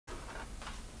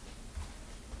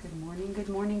Good morning, good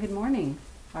morning, good morning.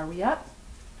 Are we up?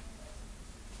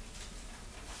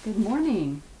 Good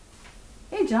morning.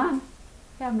 Hey, John.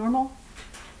 Hey, Abnormal.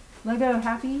 Lego,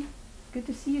 happy. Good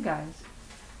to see you guys.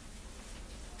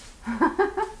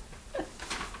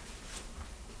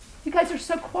 You guys are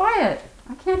so quiet.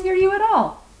 I can't hear you at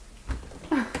all.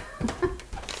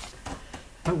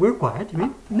 We're quiet, you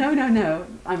mean? No, no, no.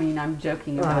 I mean, I'm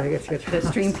joking about I guess. the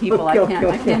stream people. Okay,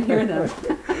 I can't hear them.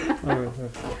 All right.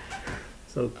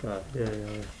 So, yeah.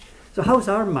 So how's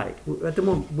our mic? At the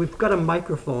moment, we've got a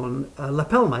microphone, a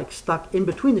lapel mic, stuck in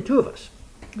between the two of us.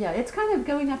 Yeah, it's kind of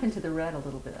going up into the red a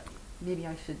little bit. Maybe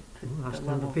I should put Well, the that's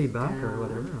level the feedback down. or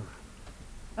whatever.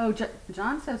 Oh,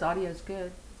 John says audio's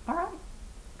good. All right,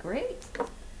 great.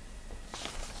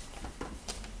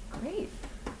 Great.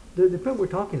 The print we're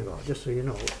talking about, just so you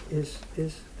know, is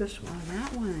this Oh, one.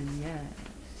 that one,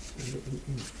 yes.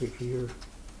 And here,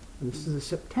 and this is a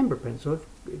September print. So,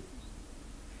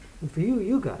 and for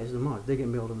you guys, the mods, they get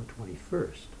mailed on the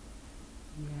 21st.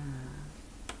 Yeah.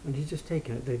 And he's just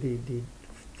taken it, the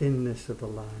thinness of the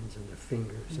lines and the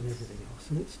fingers and everything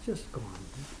else, and it's just gone.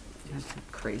 That's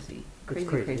crazy. It's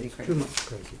Crazy. It's too much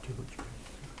crazy.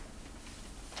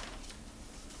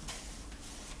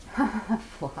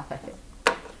 Fly.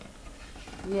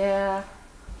 Yeah.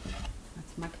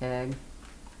 That's my keg.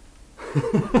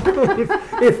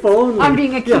 if only. I'm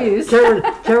being accused.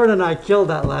 Yeah, Karen and I killed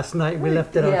that last night. We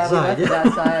left it outside. Yeah, we left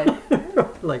it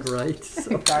outside. Like, right.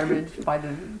 So. Garbage by the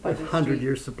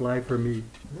 100-year supply for me.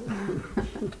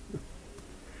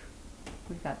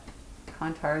 We've got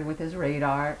Kantar with his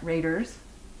raiders.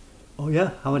 Oh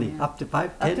yeah, how many? Yeah. Up to 5,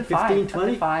 Up 10, to 15, 5. 20?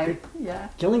 Up to 5. Yeah.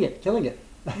 Killing it.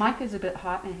 Mic is a bit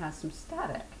hot and has some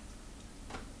static.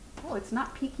 Oh, it's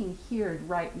not peaking here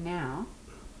right now.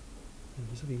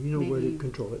 So you know where to Maybe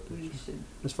control it. We should.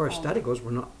 As far as static goes,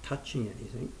 we're not touching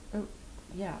anything. Oh,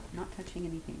 yeah, not touching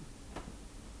anything.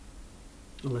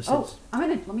 Unless Oh, it's...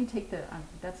 let me take the,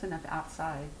 that's enough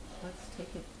outside. Let's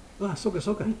take it. Ah,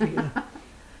 soka. Take it.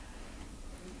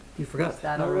 You forgot. Decrease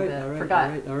that a All little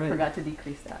right, bit. all right. Forgot to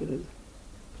decrease that. Good.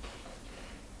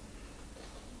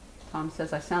 Tom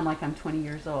says I sound like I'm 20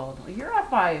 years old. Well, you're up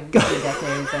by 2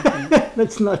 decades, I think.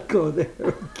 Let's not go there.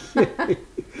 Okay.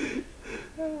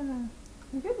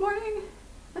 Good morning.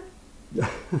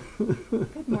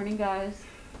 Good morning, guys.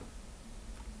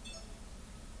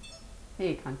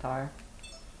 Hey, Kantar.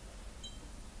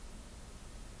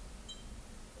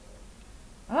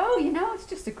 Oh, it's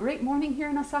just a great morning here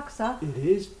in Asakusa. It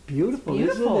is beautiful,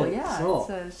 It's beautiful, isn't it?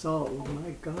 yeah. So, oh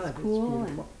my God, it's cool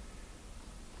beautiful.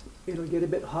 It'll get a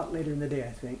bit hot later in the day,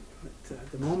 I think. But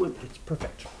at the moment, it's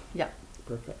perfect. Yeah.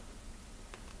 Perfect.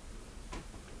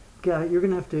 Okay, you're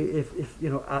gonna have to, if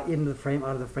in the frame,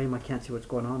 out of the frame, I can't see what's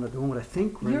going on at the moment. I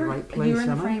think we're in the right place. You're in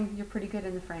the am I? frame. You're pretty good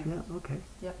in the frame. Yeah. Okay.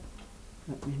 Yep.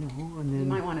 Let me know, and then You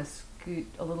might want to scoot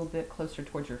a little bit closer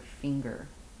towards your finger,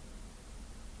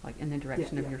 like in the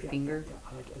direction of your finger. Yeah,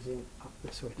 I like as in up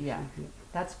this way. Yeah.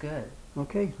 That's good.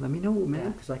 Okay, let me know, man, Yeah.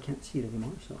 because I can't see it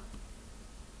anymore. So.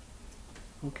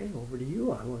 Okay, over to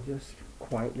you. I will just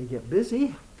quietly get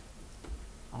busy.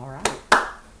 All right.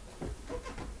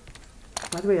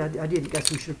 By the way, I guess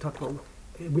we should have talked about.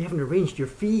 We haven't arranged your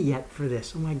fee yet for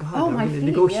this. Oh my God! Oh, I'm my going to fee,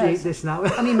 negotiate yes. this now.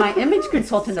 I mean, my image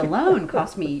consultant alone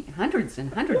cost me hundreds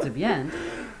and hundreds of yen.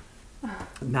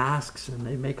 Masks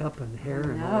and makeup and hair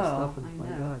and all that stuff. And I my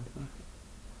know. God.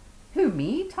 Who,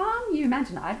 me, Tom? You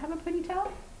imagine I'd have a ponytail?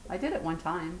 I did it one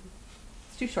time.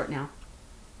 It's too short now.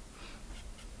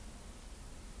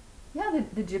 Yeah,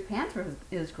 the Japan tour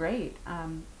is great.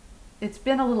 It's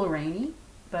been a little rainy,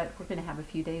 but we're going to have a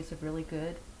few days of really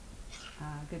good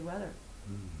weather.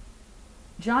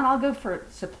 John, I'll go for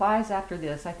supplies after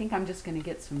this. I think I'm just going to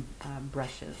get some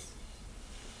brushes.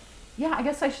 Yeah, I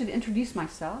guess I should introduce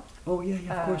myself. Oh yeah,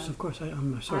 of course.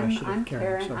 I'm sorry. I should have I'm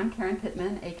Karen. Sorry. I'm Karen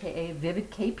Pittman, aka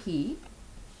Vivid KP.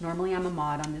 Normally, I'm a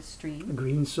mod on this A stream.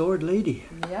 green sword lady.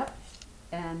 Yep,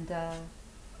 and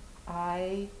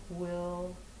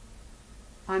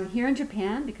I'm here in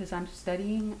Japan because I'm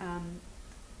studying.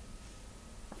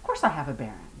 Of course, I have a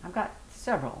Baron. I've got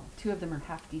several. 2 of them are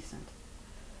half decent.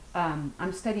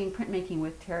 I'm studying printmaking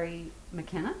with Terry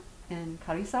McKenna in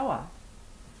Karisawa.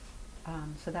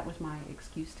 So that was my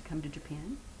excuse to come to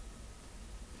Japan.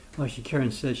 Well,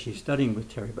 Karen says she's studying with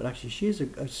Terry, but actually she is a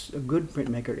good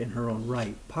printmaker in her own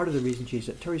right. Part of the reason she's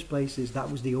at Terry's place is that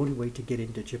was the only way to get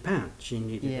into Japan. She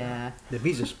needed the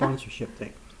visa sponsorship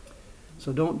thing.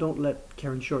 So don't let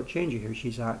Karen shortchange you here.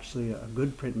 She's actually a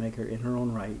good printmaker in her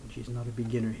own right. She's not a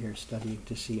beginner here studying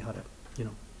to see how to,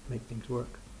 make things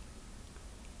work.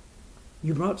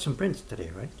 You brought some prints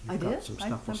today, right? I You've got did. some I stuff. Well,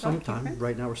 brought a few sometime prints.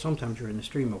 right now, or sometime during the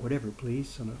stream, or whatever,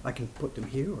 please. And I can put them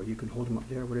here, or you can hold them up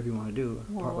there, whatever you want to do.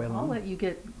 Part way Well, I'll along. let you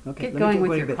get Okay, let me going get with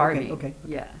going a your bit. carving. Okay.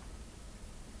 Yeah.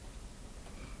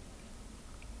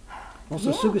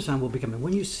 Also, Yeah. Suga-san will be coming.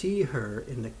 When you see her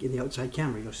in the outside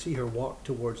camera, you'll see her walk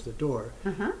towards the door.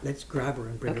 Uh-huh. Let's grab her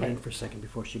and bring her Okay. in for a second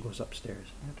before she goes upstairs.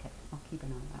 Okay, I'll keep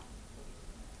an eye on that.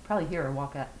 Probably hear her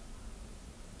walk up.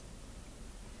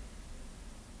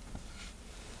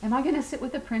 Am I going to sit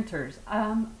with the printers?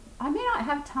 I may not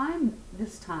have time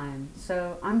this time,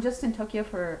 so I'm just in Tokyo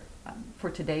for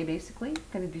today, basically.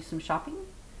 Going to do some shopping.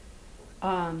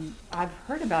 I've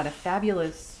heard about a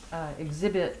fabulous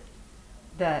exhibit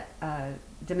that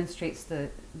demonstrates the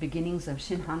beginnings of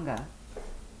Shinhanga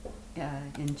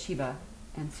in Chiba,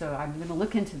 and so I'm going to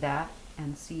look into that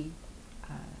and see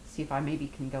if I maybe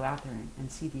can go out there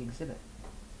and see the exhibit.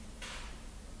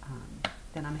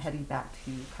 Then I'm heading back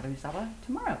to Karuizawa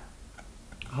tomorrow.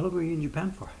 How long were you in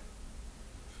Japan for?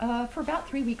 For about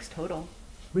 3 weeks total.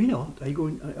 Really? Are you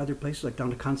going other places like down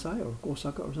to Kansai or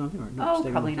Osaka or something? Or Oh,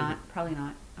 staying probably in not. Probably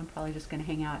not. I'm probably just going to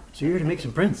hang out. So you're here to make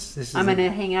some prints. This is I'm going to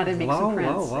hang out and make some Wow,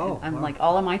 prints. wow, I'm wow. like,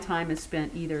 all of my time is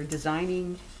spent either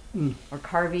designing Mm. or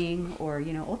carving or,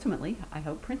 ultimately, I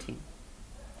hope, printing.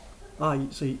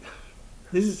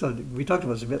 This is something we talked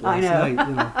about this a bit I last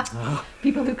know. night.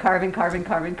 People who carve and carve and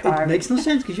carve and carve. It makes no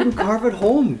sense because you can carve at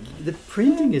home. The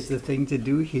printing is the thing to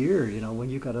do here, when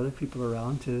you've got other people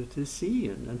around to see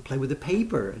and play with the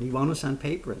paper and you want to sand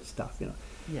paper and stuff,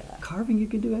 Yeah. Carving you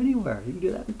can do anywhere. You can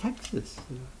do that in Texas.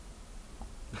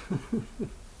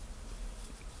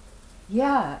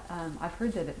 Yeah, I've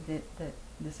heard that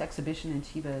this exhibition in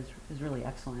Chiba is really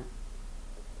excellent.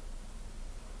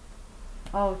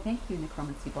 Oh, thank you,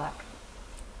 Necromancy Black.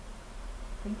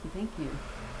 Thank you.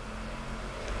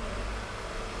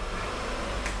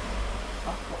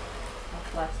 I'll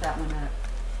flash that one up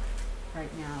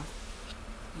right now.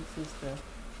 This is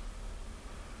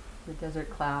the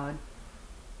desert cloud.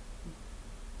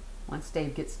 Once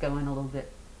Dave gets going a little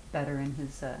bit better in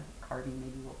his carving,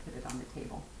 maybe we'll put it on the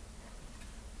table.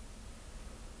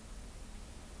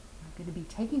 I'm going to be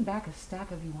taking back a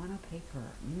stack of Iwano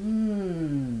paper.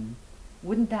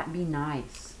 Wouldn't that be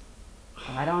nice?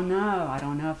 I don't know. I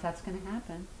don't know if that's going to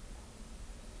happen.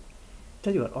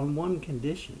 Tell you what, on one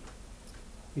condition,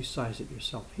 you size it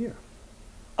yourself here.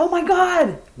 Oh my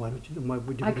God! Why don't you? Why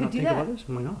would you I not could do think of that. others?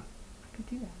 Why not? I could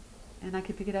do that. And I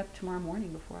could pick it up tomorrow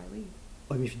morning before I leave.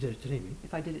 I mean, if you did it today, maybe.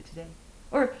 If I did it today.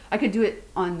 Or I could do it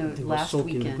on the They will last soak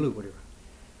weekend. in the glue, whatever.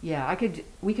 Yeah,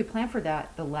 we could plan for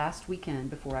that the last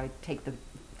weekend before I take the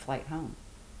flight home.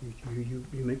 You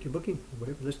make your booking,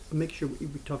 whatever. Let's make sure we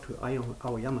talk to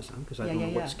Aoyama-san because I don't know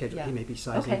what schedule. yeah. He may be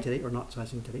sizing Okay. today or not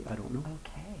sizing today. I don't know.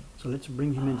 Okay. So let's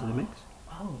bring him into the mix.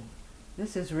 Oh,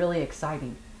 this is really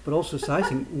exciting. But also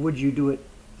sizing, would you do it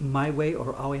my way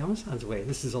or Aoyama-san's way?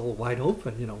 This is all wide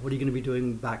open. What are you going to be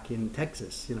doing back in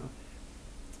Texas?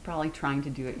 Probably trying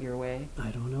to do it your way. I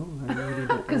don't know. I really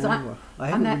don't Because know.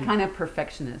 I'm that kind of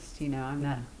perfectionist, I'm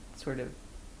that sort of...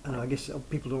 I guess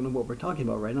people don't know what we're talking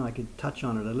about right now. I could touch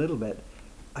on it a little bit.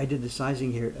 I did the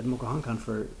sizing here at Mokuhankan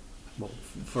for,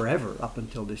 forever up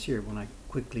until this year when I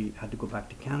quickly had to go back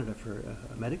to Canada for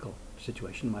a medical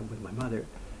situation with my mother.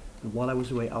 And while I was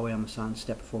away, Aoyama-san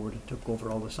stepped forward and took over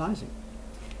all the sizing.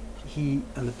 He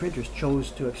and the printers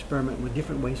chose to experiment with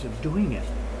different ways of doing it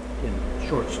in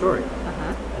short story.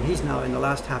 Uh-huh. And he's now, in the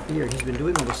last half a year, he's been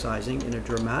doing all the sizing in a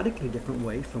dramatically different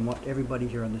way from what everybody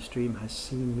here on the stream has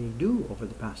seen me do over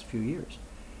the past few years.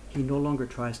 He no longer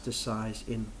tries to size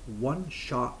in one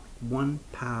shot, one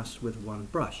pass with one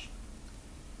brush.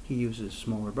 He uses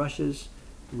smaller brushes,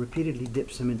 repeatedly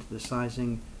dips them into the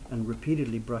sizing, and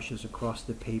repeatedly brushes across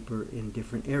the paper in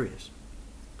different areas.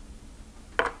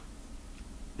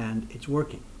 And it's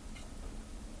working.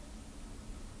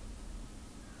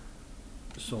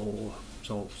 So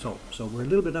we're a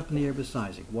little bit up in the air with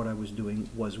sizing. What I was doing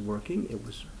was working. It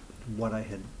was what I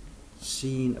had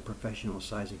seen a professional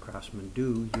sizing craftsman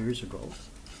do years ago.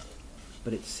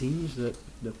 But it seems that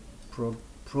the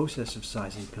process of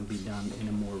sizing can be done in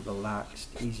a more relaxed,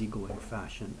 easygoing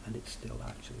fashion, and it still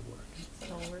actually works. It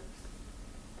still works.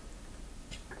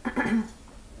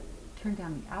 Turn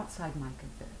down the outside mic a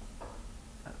bit.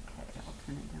 Okay, I'll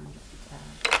turn it down just a tad.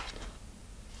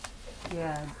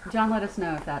 Yeah, John, let us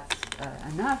know if that's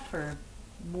enough or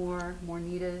more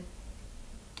needed.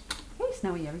 Hey,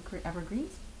 Snowy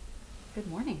Evergreens. Good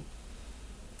morning.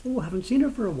 Oh, I haven't seen her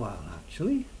for a while,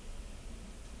 actually.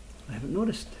 I haven't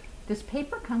noticed. Does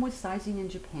paper come with sizing in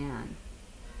Japan?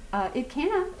 It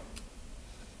can.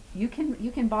 You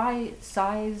can buy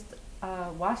sized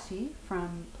washi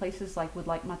from places like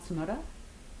Matsumoto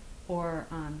or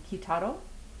kitaro,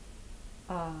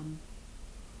 or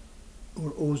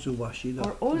ozuwashi.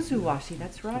 or ozuwashi.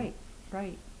 That's right,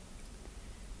 right.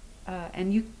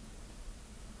 And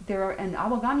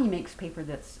Awagami makes paper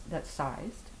that's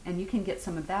sized, and you can get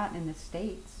some of that in the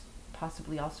States,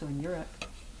 possibly also in Europe.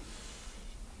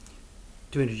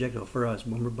 To interject though, for us,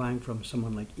 when we're buying from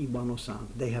someone like Iwano-san,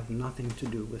 they have nothing to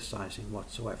do with sizing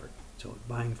whatsoever. So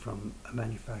buying from a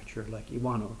manufacturer like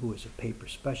Iwano, who is a paper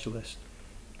specialist,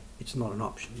 it's not an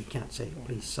option. You can't say,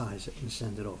 please size it and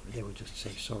send it over. They would just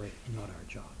say, sorry, not our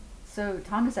job. So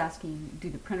Tom is asking, do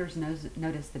the printers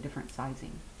notice the different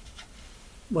sizing?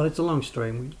 Well, it's a long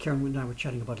story. Karen and I were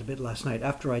chatting about it a bit last night.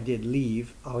 After I did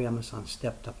leave, Aoyama-san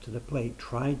stepped up to the plate,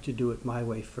 tried to do it my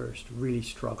way first, really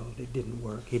struggled. It didn't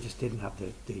work. He just didn't have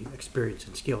the experience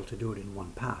and skill to do it in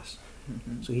one pass.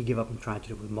 Mm-hmm. So he gave up and tried to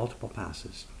do it with multiple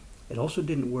passes. It also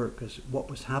didn't work because what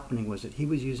was happening was that he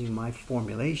was using my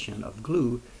formulation of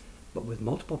glue, but with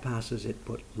multiple passes it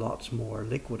put lots more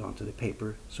liquid onto the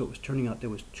paper, so it was turning out there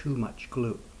was too much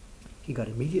glue. He got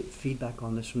immediate feedback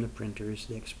on this from the printers.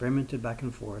 They experimented back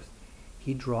and forth.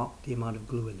 He dropped the amount of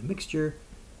glue in the mixture,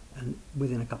 and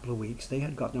within a couple of weeks they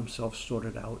had got themselves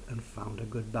sorted out and found a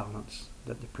good balance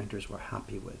that the printers were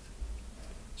happy with.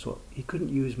 So he couldn't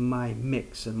use my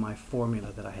mix and my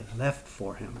formula that I had left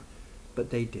for him,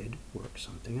 but they did work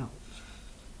something else.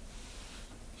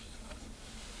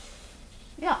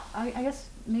 Yeah, I guess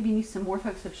maybe some more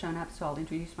folks have shown up, so I'll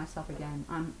introduce myself again.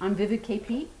 I'm Vivid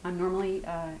KP. I'm normally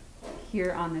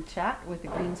here on the chat with the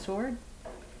green sword,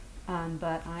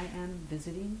 but I am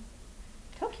visiting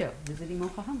Tokyo, visiting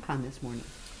Mokuhankan this morning.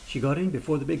 She got in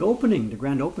before the big opening, the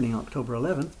grand opening, October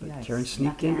 11th, but Yes, Karen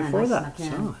sneaked in before that.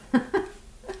 So,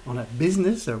 on a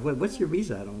business, or what's your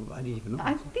visa? I didn't even know.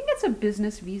 I think it's a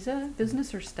business visa,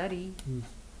 business or study.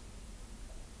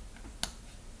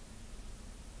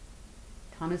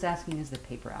 Tom is asking, is the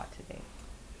paper out today?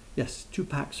 Yes, 2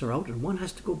 packs are out, and one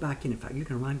has to go back in. In fact, you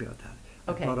can remind me about that.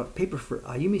 Okay. I brought up paper for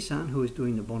Ayumi-san, who is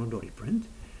doing the Bonodori print,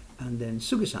 and then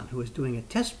Suga-san, who is doing a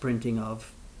test printing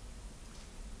of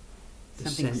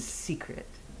Something secret.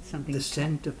 Something. The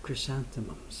scent of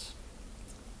chrysanthemums.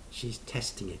 She's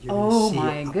testing it. You're Oh going to see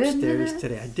my it upstairs goodness.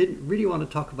 today. I didn't really want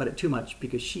to talk about it too much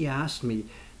because she asked me,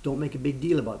 don't make a big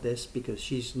deal about this because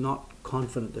she's not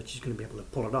confident that she's going to be able to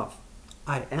pull it off.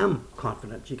 I am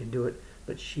confident she can do it,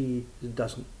 but she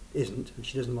isn't, and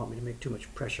she doesn't want me to make too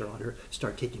much pressure on her,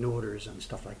 start taking orders and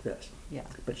stuff like this. Yeah.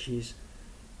 But she's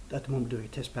at the moment doing a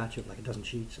test batch of like a dozen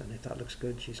sheets, and if that looks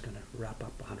good, she's going to wrap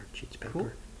up 100 sheets of paper,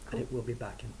 Cool. and it will be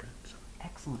back in print. So.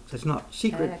 Excellent. So it's not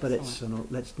secret, but it's,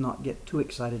 Excellent. let's not get too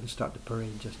excited and start the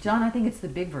parade just. John, I think it's the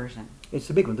big version. It's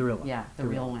the big one, the real one. Yeah, the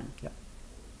real one. Yeah.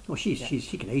 Oh, she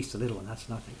can ace the little one. That's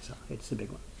nothing. So it's the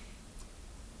big one.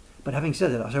 But having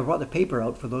said that, so I brought the paper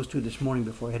out for those 2 this morning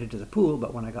before I headed to the pool.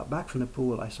 But when I got back from the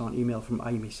pool, I saw an email from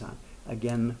Ayumi-san.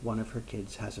 Again, one of her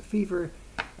kids has a fever,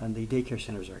 and the daycare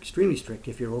centers are extremely strict.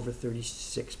 If you're over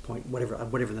 36 point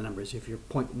whatever the number is, if you're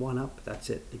 0.1 up, that's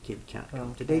it. The kid can't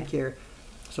come to daycare.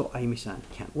 So Ayumi-san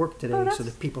can't work today, so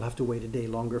the people have to wait a day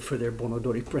longer for their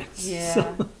Bonodori prints. Yeah.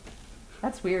 So.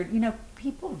 That's weird. You know,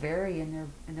 people vary in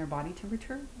their body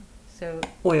temperature. So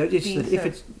Oh yeah, if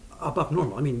it's above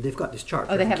normal. I mean, they've got this chart.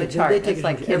 Oh, they have a kids. chart. They take It's it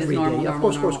like kid is every normal, day. normal, Of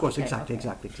course, normal. Okay,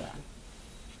 exactly.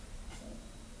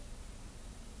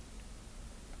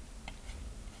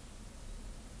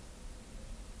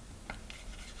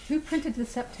 Who printed the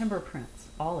September prints?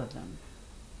 All of them.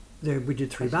 We did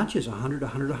 3 batches, 100,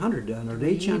 100, 100. And our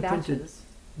Day-chan printed.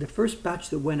 The first batch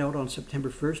that went out on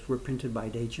September 1st were printed by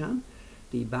Day-chan.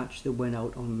 The batch that went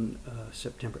out on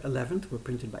September 11th were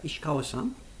printed by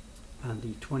Ishikawa-san. And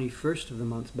the 21st of the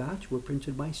month batch were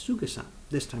printed by Suga-san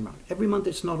this time around. Every month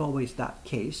it's not always that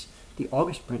case. The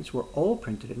August prints were all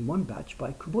printed in one batch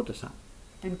by Kubota-san.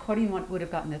 And Corin would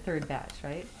have gotten the 3rd batch,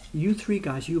 right? You 3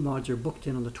 guys, you mods, are booked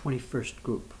in on the 21st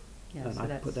group. Yeah, And so I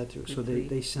that's put that through. So three.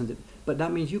 they send it. But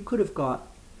that means you could have got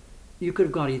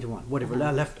either one, whatever.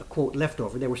 Uh-huh. Left a quote left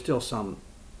over. There were still some,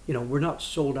 we're not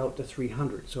sold out to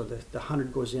 300. So the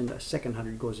 100 goes in, the second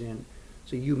 100 goes in.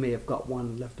 So you may have got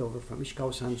one left over from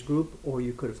Ishikawa-san's group, or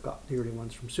you could have got the early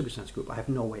ones from Suga-san's group. I have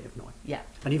no way of knowing. Yeah.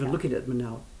 And even looking at them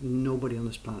now, nobody on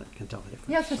this planet can tell the difference.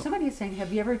 Yeah, so somebody is saying,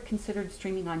 have you ever considered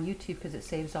streaming on YouTube because it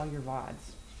saves all your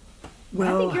VODs?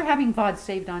 Well, I think you're having VODs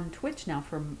saved on Twitch now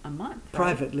for a month, right?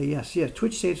 Privately, yes. Yeah,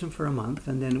 Twitch saves them for a month,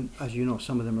 and then, as you know,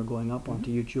 some of them are going up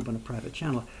onto YouTube on a private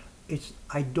channel.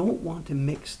 I don't want to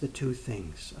mix the two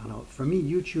things. For me,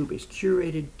 YouTube is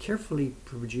curated, carefully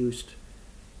produced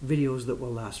videos that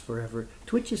will last forever.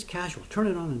 Twitch is casual. Turn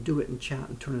it on and do it and chat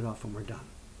and turn it off when we're done.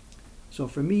 So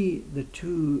for me, the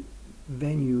two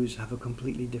venues have a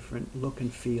completely different look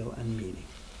and feel and meaning.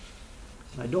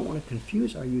 And I don't want to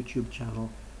confuse our YouTube channel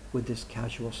with this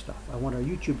casual stuff. I want our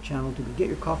YouTube channel to be get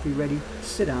your coffee ready,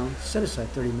 sit down, set aside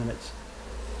 30 minutes,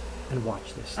 and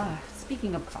watch this.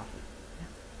 Speaking of coffee.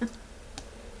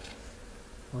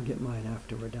 I'll get mine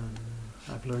after we're done.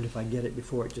 I've learned if I get it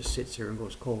before, it just sits here and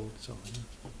goes cold. So.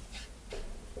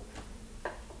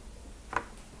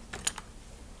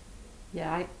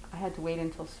 Yeah, I had to wait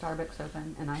until Starbucks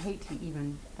opened, and I hate to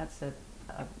even, that's a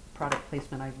product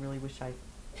placement I really wish I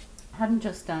hadn't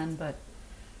just done, but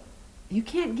you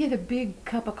can't get a big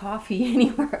cup of coffee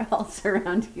anywhere else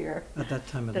around here. At that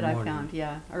time of that the morning. I found,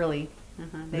 yeah, early.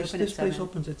 They This open at place 7.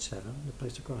 opens at 7, the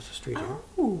place across the street here.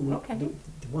 Oh, okay.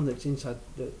 The one that's inside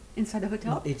the... Inside the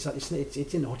hotel? Not inside,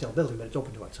 it's in the hotel building, but it's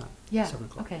open to outside. Yeah, 7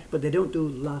 o'clock. okay. But they don't do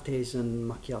lattes and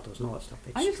macchiatos and all that stuff.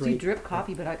 It's I used to do straight, drip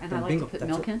coffee, but I Then like bingo, to put that's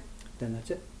milk it. in. Then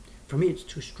that's it. For me, it's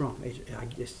too strong.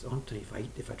 Honestly,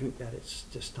 if I drink that, it's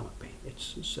just stomach pain.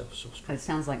 It's so strong. It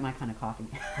sounds like my kind of coffee.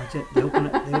 That's it. They open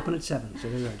at 7, so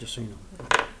there you are, just so you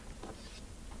know.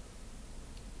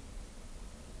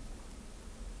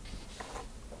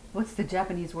 What's the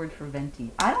Japanese word for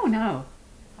venti? I don't know.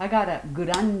 I got a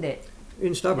grande.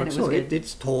 In Starbucks,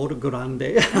 it's called grande.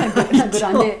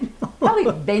 Grande.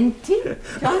 Probably venti.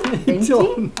 John,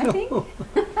 venti, I think.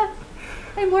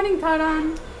 Hey, morning,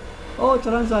 Taran. Oh,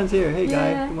 Taran-san's here. Hey,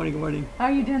 Yeah. guy. Good morning, good morning. How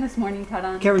are you doing this morning,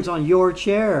 Taran? Karen's on your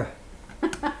chair.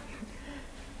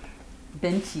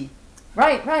 Benchi.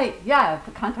 Right. Yeah,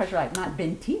 Kantar's right. Not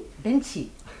benti. Benchi.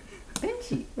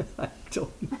 Benchi. I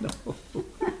don't know.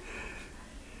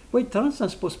 Wait,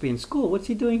 Taran-san's supposed to be in school. What's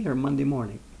he doing here Monday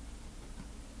morning?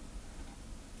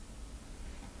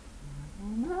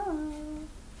 No.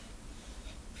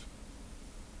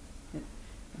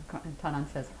 Taran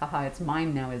says, haha, it's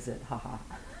mine now, is it? Haha.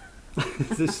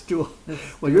 The stool.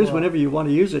 Well, yours whenever you want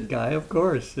to use it, guy, of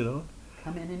course, you know.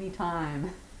 Come in any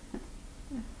time.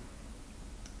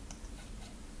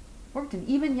 Worked an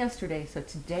even yesterday, so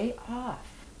today off.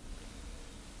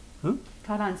 Huh?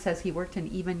 Taran says he worked an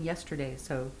even yesterday,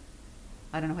 so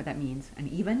I don't know what that means. An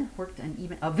even? Worked an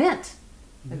even event.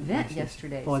 Event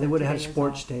yesterday. Oh, so they would have had today is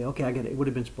sports off. day. Okay, I get it. It would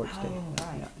have been sports day. Oh, Yeah,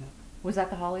 right. yeah. Was that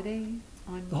the holiday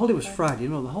on The holiday was Friday? Friday.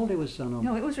 No, the holiday was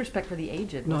No, it was Respect for the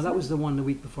Aged. no, wasn't that it? was the one the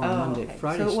week before on Monday. Okay.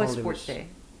 Friday's So it was holiday sports day.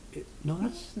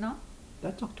 No, No?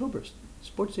 that's October.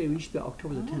 Sports day used to be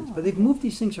October the 10th. Oh, But they've moved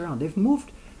these things around. They've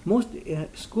moved, most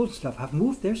school stuff have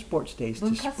moved their sports days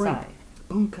to spring.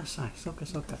 Bunkasai,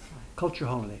 soka. Culture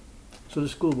holiday. So the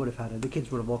school would have had it. The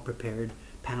kids would have all prepared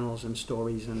panels and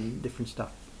stories and different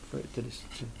stuff for it to this.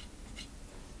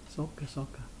 Soka.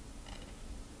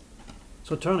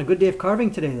 So Taran, a good day of carving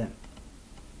today then.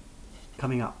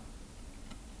 Coming up.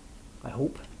 I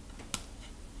hope.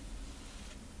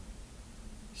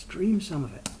 Stream some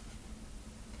of it.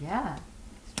 Yeah.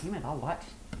 Stream it. I'll watch.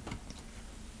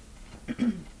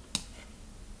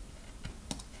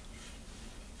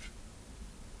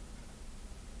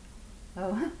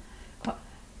 Oh,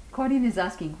 Claudine is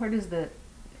asking, where does the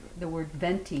word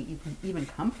venti even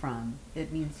come from?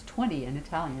 It means 20 in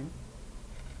Italian.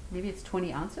 Maybe it's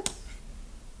 20 ounces?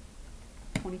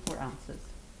 24 ounces.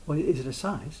 Well, is it a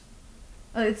size?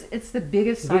 It's the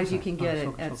biggest The big size you size. can get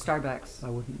Oh, at okay. Starbucks. I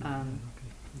wouldn't know.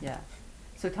 Okay. Yeah.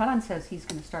 So Taran says he's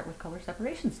going to start with color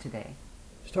separations today.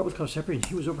 Start with color separations.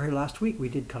 He was over here last week. We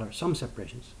did color some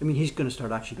separations. I mean, he's going to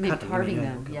start actually cutting. Carving yeah,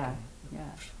 them. okay, Yeah. okay. Yeah.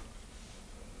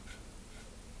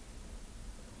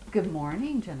 Good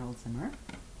morning, General Zimmer.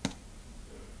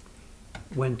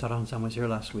 When Taran-san was here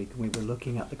last week, we were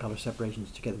looking at the color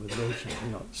separations together with Rachel.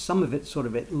 You know, some of it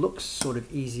it looks sort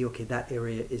of easy. Okay, that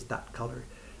area is that color,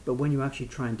 but when you actually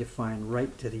try and define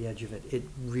right to the edge of it, it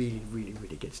really, really,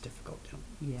 really gets difficult. You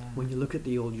know? Yeah. When you look at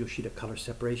the old Yoshida color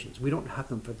separations, we don't have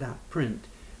them for that print,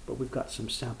 but we've got some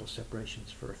sample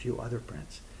separations for a few other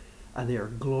prints, and they are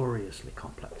gloriously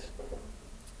complex.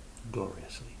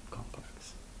 Gloriously complex.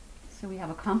 So we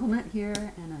have a compliment here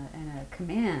and a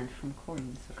command from Corey.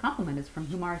 So compliment is from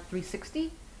Humar360.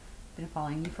 Been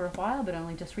following you for a while, but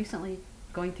only just recently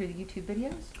going through the YouTube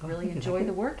videos. Oh, Really thank you, enjoy thank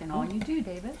the you. work and all you do,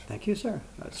 David. Thank you, sir.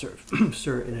 Sir,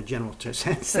 sir, in a general sense.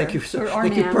 Sir. Thank you, sir. Sir or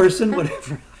Thank you, ma'am. person,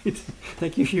 whatever.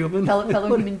 Thank you, human. Fellow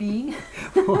human being.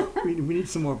 we need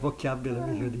some more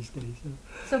vocabulary here these days.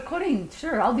 So Corinne,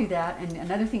 sure, I'll do that. And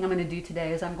another thing I'm going to do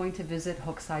today is I'm going to visit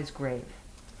Hokusai's grave.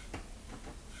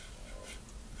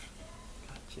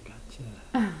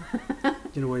 Gotcha. Do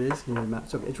you know where it is? You know the map.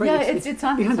 So it's right. Yeah, it's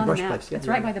on behind it's the on brush map. place. Yeah, It's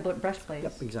you're right by the brush place.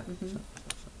 Yep, exactly. Mhm.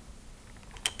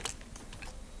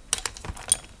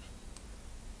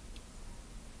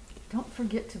 Don't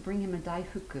forget to bring him a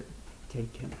daifuku.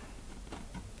 Take him.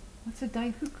 What's a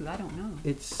daifuku? I don't know.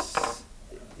 It's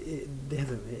They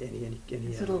have any.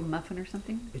 It's a little muffin or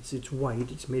something. It's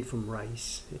white. It's made from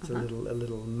rice. It's a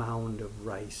little mound of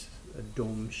rice, a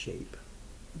dome shape.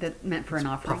 That meant for an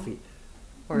offering. Puffy.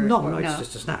 No, it's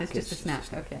just a snack. It's just a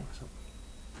snack. Okay. So.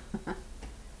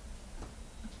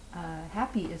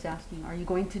 Happy is asking, are you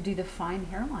going to do the fine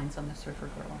hairlines on the Surfer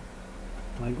Girl?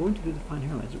 Am I going to do the fine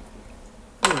hairlines?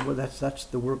 Oh, well, that's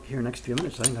the work here next few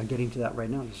minutes. I think I'm getting to that right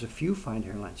now. There's a few fine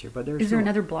hairlines here, but there's. Is there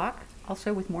another block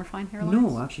also with more fine hairlines?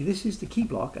 No, actually, this is the key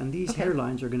block, and these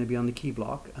hairlines are going to be on the key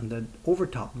block, and the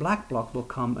overtop black block will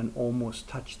come and almost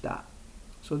touch that.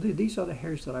 So these are the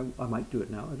hairs that I might do it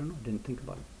now. I don't know. I didn't think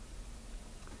about it.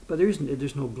 But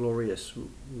there's no glorious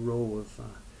row of.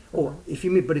 If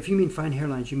you mean fine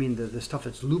hairlines, you mean the stuff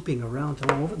that's looping around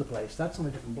all over the place. That's on a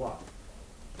different block.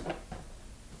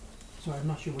 Sorry, I'm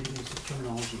not sure what you use the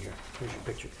terminology here. Here's your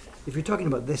picture. If you're talking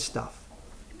about this stuff,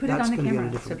 put it on the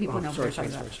camera so people know what we're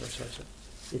talking about. Sorry.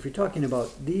 If you're talking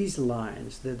about these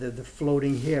lines, the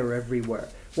floating hair everywhere,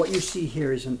 what you see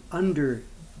here is an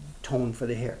undertone for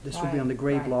the hair. This will be on the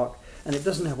gray block, and it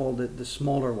doesn't have all the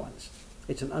smaller ones.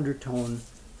 It's an undertone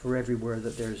for everywhere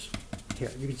that there's hair.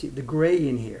 You can see the gray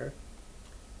in here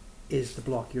is the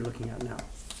block you're looking at now.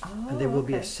 Oh, and there will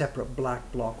be a separate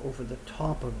black block over the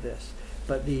top of this.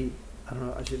 But I don't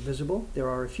know, is it visible? There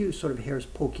are a few sort of hairs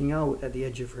poking out at the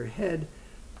edge of her head.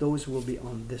 Those will be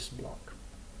on this block.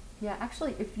 Yeah,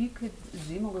 actually, if you could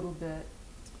zoom a little bit,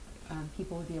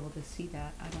 people would be able to see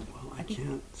that. I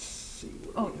can't see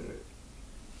what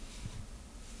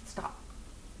Stop.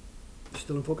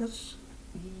 Still in focus?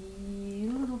 A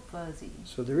little fuzzy.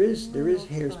 So there is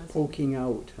hairs poking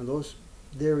out, and those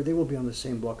they will be on the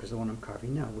same block as the one I'm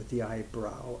carving now, with the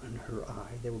eyebrow and her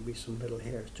eye. There will be some little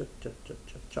hairs.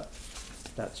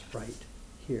 That's right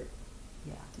here.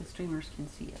 Yeah, the streamers can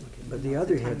see it. Okay, but the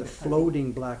other hair, the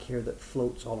floating black hair that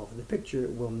floats all over the picture,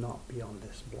 will not be on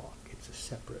this block. It's a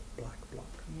separate black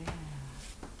block. Yeah.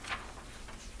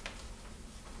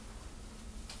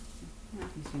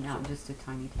 If you zoom out just a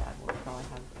tiny tad, we'll probably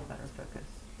have a better focus.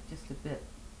 Just a bit.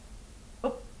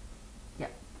 Oh, yeah,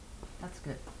 that's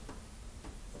good.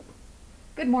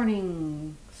 Good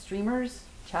morning, streamers,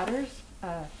 chatters.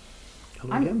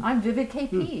 I'm Vivid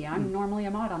KP. I'm normally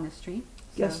a mod on this stream.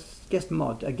 So. Guest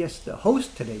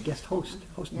host today. Guest host.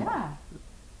 Yeah. Mod.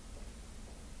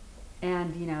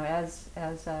 And as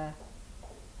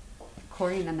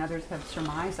Corey and others have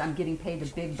surmised, I'm getting paid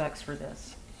the big bucks for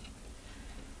this.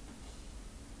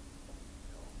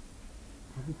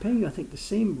 I'll be paying you, I think, the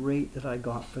same rate that I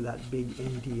got for that big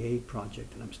NDA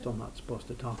project that I'm still not supposed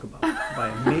to talk about. By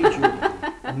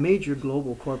a major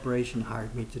global corporation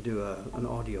hired me to do an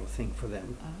audio thing for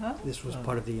them. This was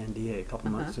part of the NDA a couple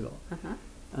months ago.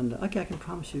 And I can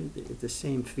promise you the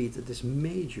same fee that this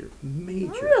major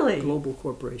global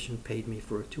corporation paid me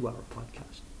for a 2-hour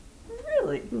podcast.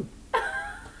 Really?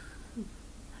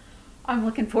 I'm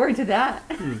looking forward to that.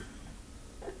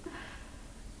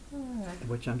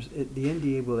 Which the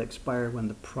NDA will expire when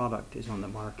the product is on the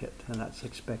market, and that's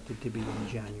expected to be in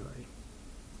January.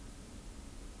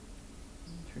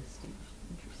 Interesting.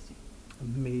 A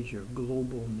major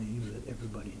global name that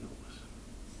everybody knows.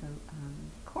 So,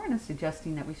 Corin is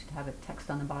suggesting that we should have a text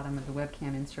on the bottom of the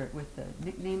webcam insert with the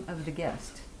nickname of the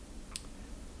guest.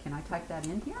 Can I type that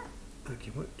in here?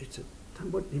 Okay, what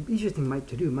the easiest thing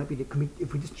to do might be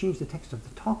if we just change the text of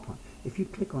the top one. If you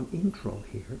click on intro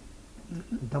here,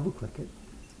 double click it,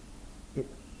 it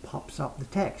pops up the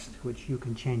text, which you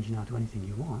can change now to anything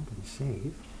you want and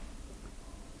save.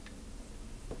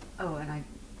 Oh, and I...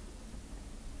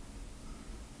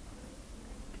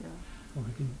 Or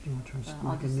you want to try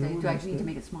I'll just say, do I need to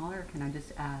make it smaller, or can I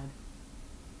just add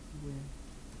with...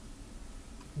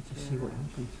 Let's just see what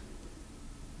happens.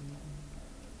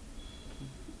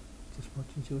 Just watch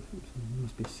and see what happens. There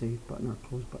must be a save button or a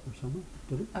close button or somewhere.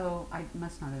 Did it? Oh, I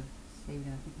must not have saved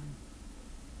it. I think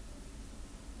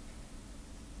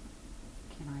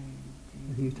can I do...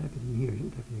 I think you type it in here. You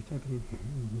type it in here,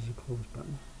 and there's a close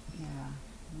button. Yeah,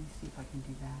 let me see if I can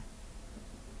do that.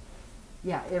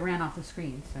 Yeah, it ran off the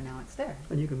screen, so now it's there.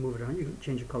 And you can move it around. You can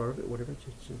change the color of it, whatever.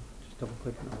 Just double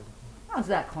click on all. How's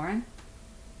that, Corin?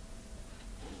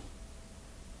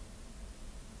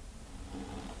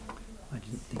 I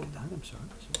didn't think of that. I'm sorry.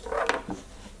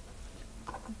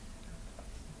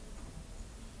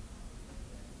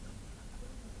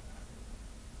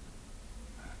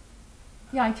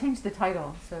 Yeah, I changed the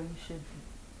title, so you should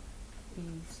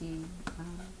see.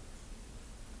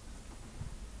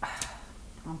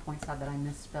 Tom points out that I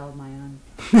misspelled my own.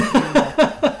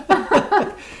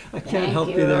 I can't help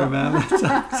you there, ma'am. It's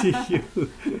up to you.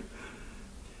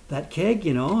 That keg,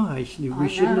 you know, we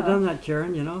shouldn't have know. done that,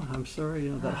 Karen, you know. I'm sorry,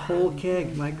 you know, that whole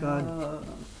keg, my God.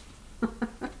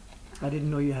 I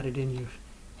didn't know you had it in you.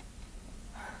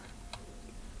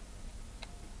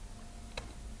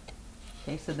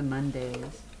 Case of the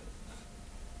Mondays.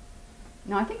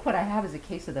 No, I think what I have is a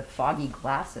case of the foggy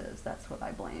glasses. That's what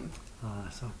I blame. Ah,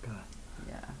 so good.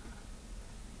 Yeah.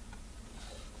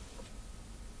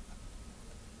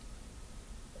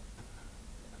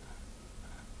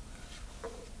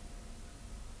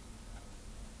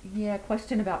 Yeah,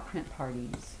 question about print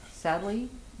parties. Sadly,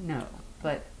 no.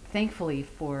 But thankfully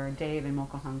for Dave and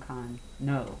Mokuhankan,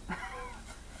 no.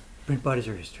 Print parties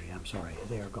are history. I'm sorry.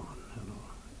 They are gone.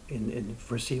 You know, in the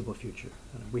foreseeable future.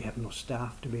 We have no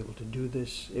staff to be able to do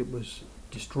this. It was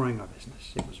destroying our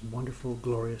business. It was wonderful,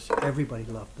 glorious. Everybody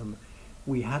loved them.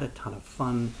 We had a ton of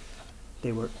fun.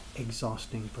 They were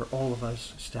exhausting for all of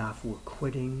us. Staff were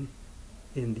quitting.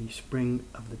 In the spring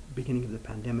of the beginning of the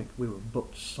pandemic, we were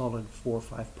booked solid 4 or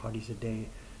 5 parties a day,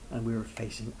 and we were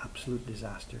facing absolute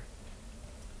disaster.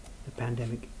 The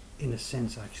pandemic, in a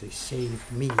sense, actually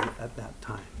saved me at that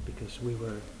time because we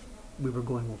were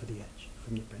going over the edge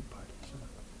from the print parties.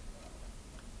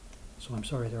 So I'm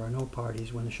sorry there are no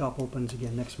parties. When the shop opens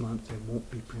again next month, there won't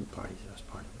be print parties as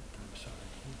part of it. I'm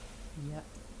sorry. Yep.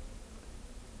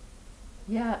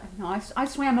 Yeah, no, I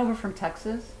swam over from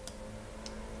Texas.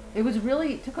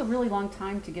 It took a really long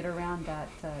time to get around that,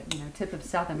 tip of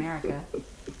South America.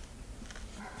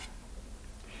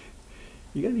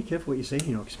 You got to be careful what you say,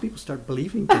 you know, because people start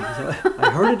believing things. I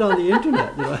heard it on the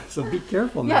internet, you know, so be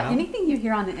careful now. Yeah, anything you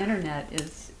hear on the internet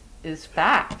is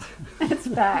fact. It's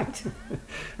fact.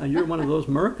 And you're one of those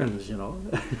Merkins, you know.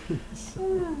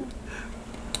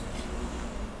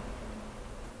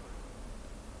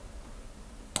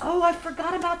 Oh, I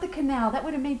forgot about the canal. That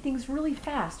would have made things really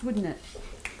fast, wouldn't it?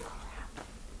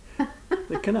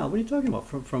 The canal, what are you talking about?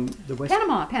 From the west?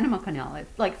 Panama Canal.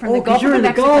 It's like from the Gulf you're of in the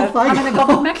Mexico. Gulf. I'm in the Gulf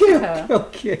of Mexico.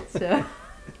 Okay. So.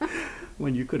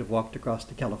 When you could have walked across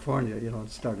to California, you know, and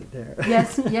started there.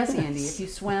 Yes, Andy. If you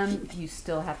swim, you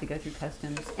still have to go through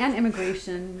customs and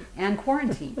immigration and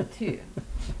quarantine too.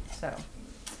 So,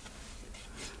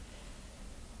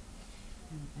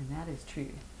 and that is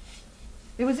true.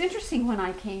 It was interesting when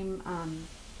I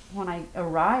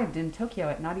arrived in Tokyo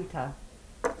at Narita.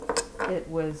 It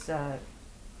was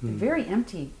very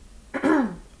empty.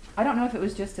 I don't know if it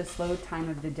was just a slow time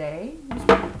of the day. It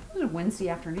was a Wednesday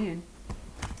afternoon.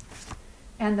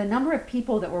 And the number of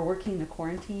people that were working the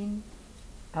quarantine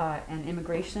and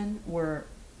immigration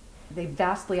they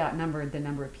vastly outnumbered the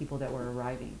number of people that were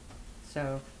arriving.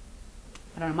 So,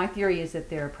 I don't know, my theory is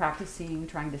that they're practicing,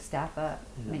 trying to staff up,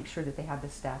 make sure that they have the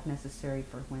staff necessary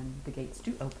for when the gates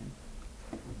do open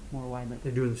more widely.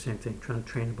 They're doing the same thing, trying to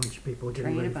train a bunch of people,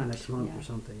 getting ready for next month or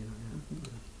something, you know.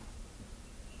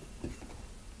 Yeah. Mm-hmm.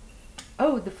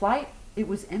 Oh, the flight, it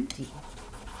was empty.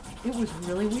 It was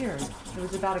really weird. It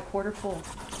was about a quarter full.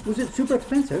 Was it super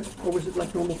expensive, or was it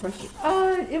like normal prices?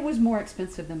 It was more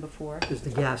expensive than before. Because the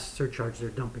gas surcharge they're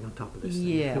dumping on top of this thing,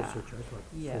 Yeah. fuel surcharge, like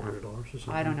 $400 or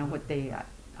something. I don't know what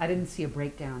I didn't see a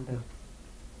breakdown, but.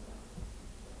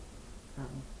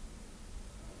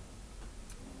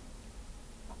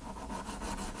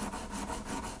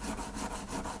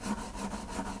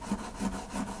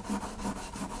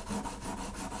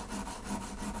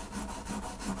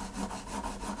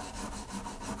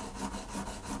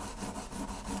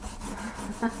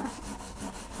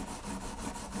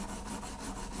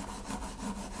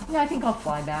 Yeah, I think I'll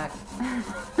fly back.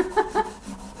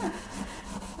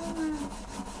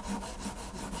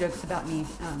 Jokes about me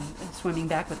swimming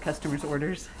back with customers'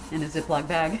 orders in a Ziploc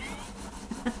bag.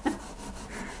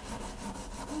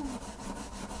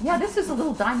 Yeah, this is a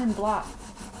little diamond block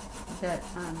that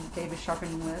Dave is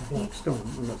sharpening with. Block stone,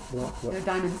 block what?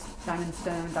 Diamond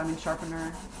stone, diamond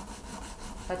sharpener.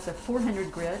 That's a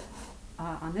 400 grit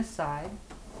on this side.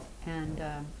 And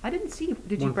I didn't see,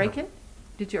 did you break it?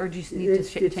 Did you, or do you need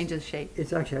to change the shape?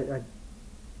 It's actually,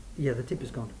 yeah, the tip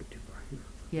has gone a bit too far.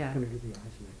 Yeah. I'm going to do the eyes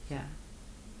next. Yeah.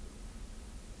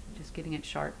 Just getting it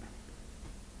sharp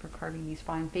for carving these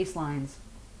fine face lines.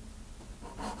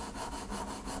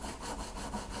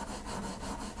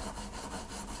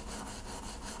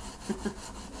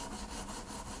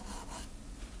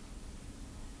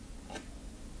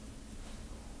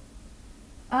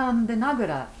 The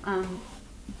Nagura,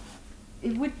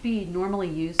 it would be normally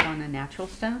used on a natural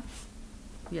stone.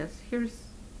 Yes, here's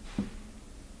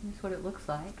what it looks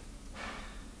like.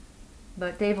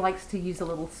 But Dave likes to use a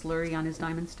little slurry on his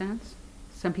diamond stones.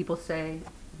 Some people say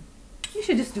you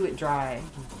should just do it dry,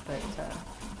 but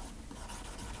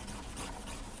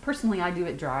personally I do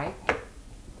it dry.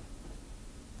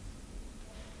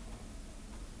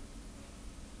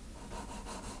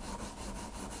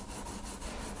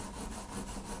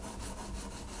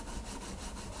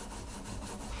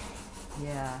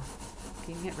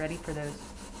 getting it ready for those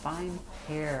fine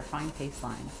hair, fine face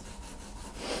lines.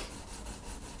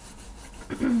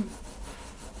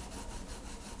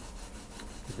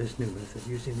 This new method,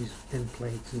 using these thin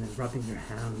plates and then rubbing your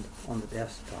hand on the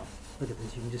desktop. Look at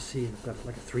this, you can just see they've got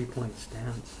like a 3-point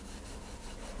stance.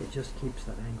 It just keeps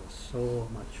that angle so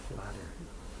much flatter.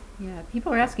 Yeah,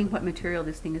 people are asking what material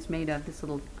this thing is made of, this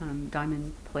little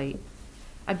diamond plate.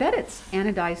 I bet it's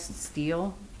anodized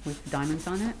steel with diamonds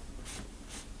on it.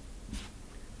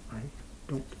 I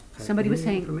don't have Somebody was any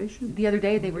saying, information. the other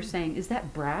day they were saying, is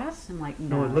that brass? I'm like,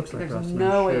 no, No, it looks like there's brass.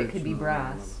 no way Sure it it's could be not.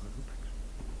 brass.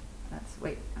 That's,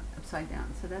 wait, upside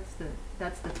down. So that's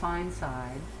the fine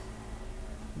side.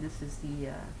 This is the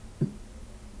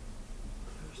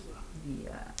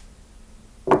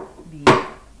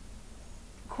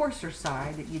coarser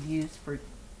side that you'd use for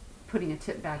putting a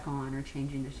tip back on or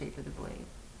changing the shape of the blade.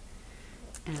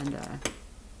 And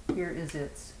here is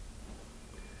its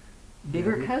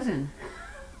bigger cousin.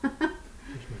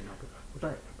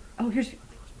 But oh, here's,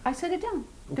 I set it down.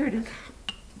 There it is.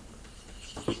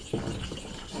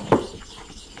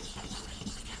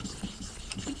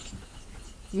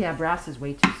 Yeah, brass is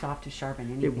way too soft to sharpen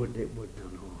anything. It would, no.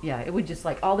 Yeah, it would just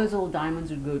like all those little diamonds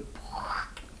would go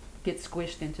get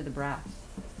squished into the brass.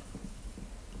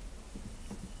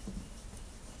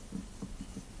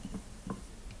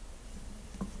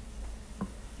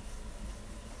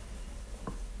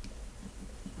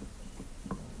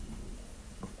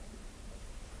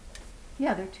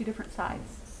 Yeah, they're two different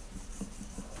sides.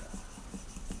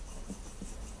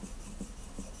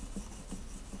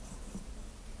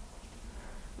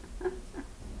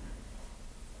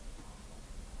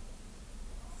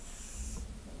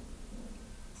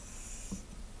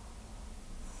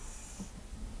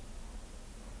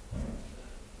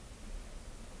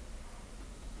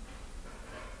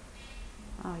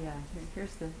 Oh yeah,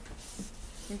 here's the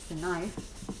knife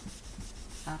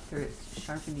after its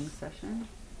sharpening session.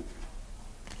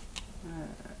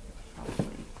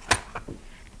 Probably.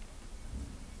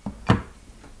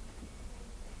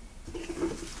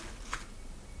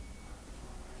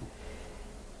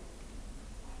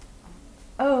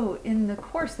 Oh, in the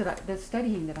course the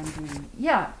studying that I'm doing,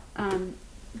 yeah,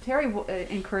 Terry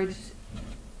encouraged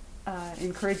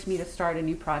me to start a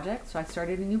new project, so I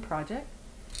started a new project,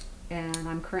 and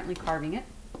I'm currently carving it,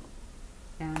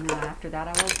 and after that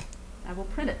I will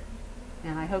print it,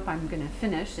 and I hope I'm going to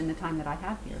finish in the time that I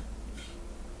have here.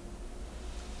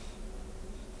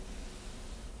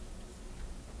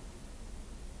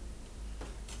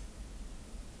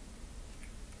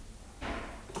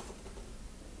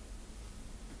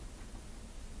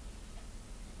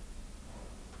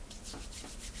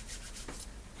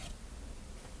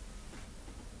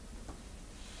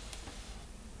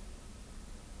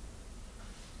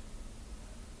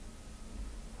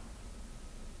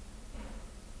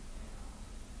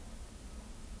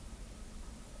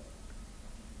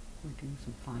 We're doing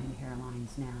some fine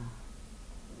hairlines now.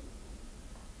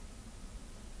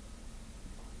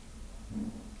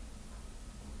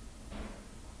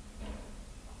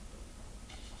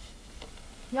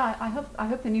 Yeah, I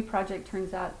hope the new project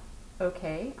turns out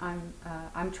okay.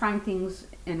 I'm trying things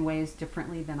in ways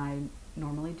differently than I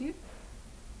normally do.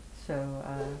 So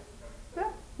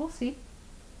yeah, we'll see.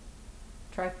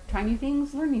 Try new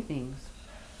things, learn new things.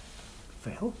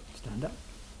 Fail, stand up.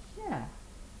 Yeah.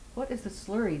 What is the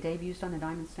slurry Dave used on the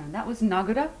diamond stone? That was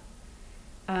Nagura.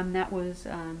 That was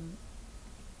a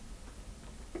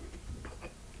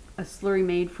slurry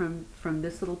made from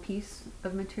this little piece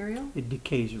of material. It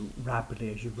decays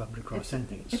rapidly as you rub it across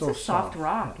anything. It's so a soft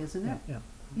rock, yeah. Isn't it? Yeah.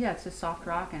 Yeah, it's a soft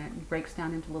rock, and it breaks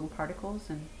down into little particles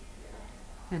and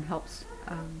helps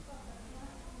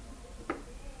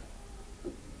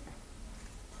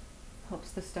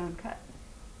helps the stone cut.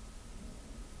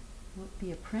 Will it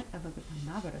be a print of a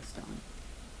Nagara stone?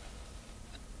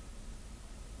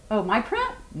 Oh, my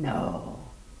print? No.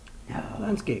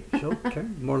 Landscape. So,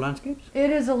 Karen, more landscapes? It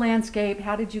is a landscape.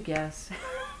 How did you guess?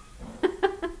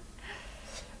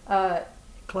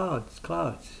 Clouds.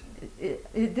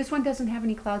 This one doesn't have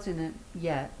any clouds in it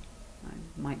yet. I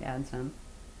might add some.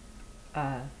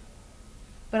 But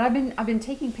I've been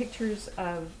taking pictures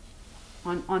of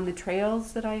on the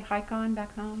trails that I hike on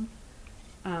back home.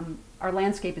 Our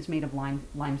landscape is made of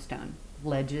limestone,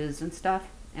 ledges and stuff,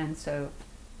 and so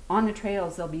on the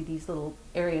trails there'll be these little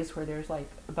areas where there's like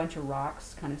a bunch of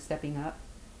rocks kind of stepping up,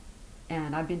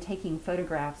 and I've been taking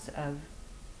photographs of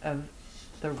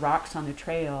the rocks on the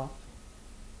trail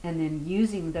and then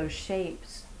using those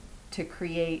shapes to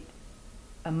create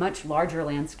a much larger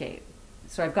landscape.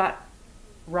 So I've got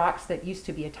rocks that used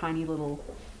to be a tiny little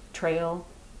trail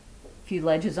a few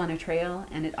ledges on a trail,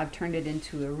 and I've turned it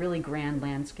into a really grand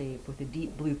landscape with a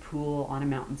deep blue pool on a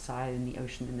mountainside and the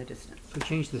ocean in the distance. So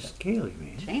change the scale, you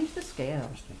mean? Change the scale.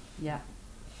 Interesting. Yeah.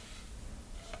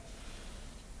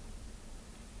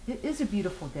 It is a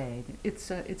beautiful day.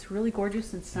 It's really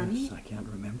gorgeous and sunny. Yes, I can't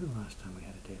remember the last time we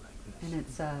had a day like this. And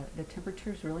it's the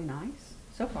temperature's really nice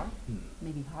so far.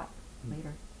 Maybe hot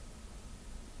later.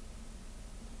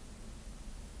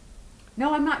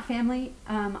 No, I'm not family.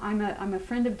 I'm a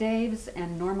friend of Dave's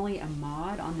and normally a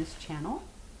mod on this channel.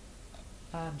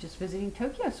 Just visiting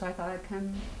Tokyo, so I thought I'd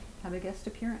come have a guest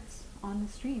appearance on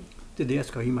the stream. Did they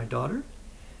ask, are you my daughter?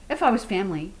 If I was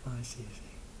family. Oh, I see.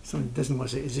 Someone doesn't want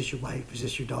to say, is this your wife? Is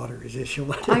this your daughter? Is this your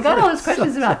wife? I got all those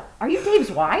questions about, are you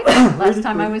Dave's wife? Last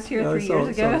time I was here 3 years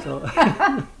ago.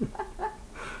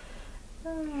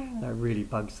 That really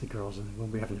bugs the girls. And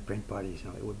when we're having the print parties,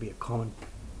 it would be a common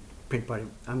print party.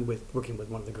 I'm working with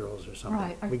one of the girls or something.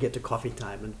 Right. We get to coffee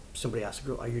time and somebody asks a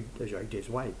girl, are you Dave's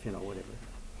wife? Whatever.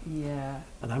 Yeah.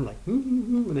 And I'm like,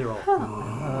 and they're all,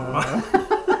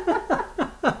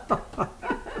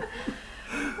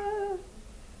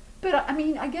 But I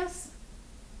mean, I guess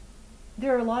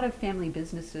there are a lot of family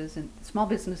businesses, and small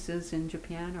businesses in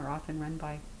Japan are often run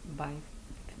by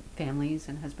families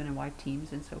and husband and wife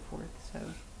teams and so forth. So,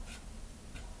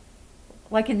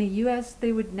 like in the U.S.,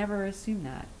 they would never assume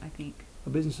that, I think. A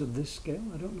business of this scale?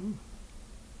 I don't know.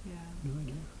 Yeah. No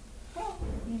idea. Well,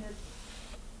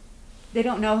 they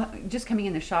don't know, just coming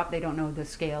in the shop, they don't know the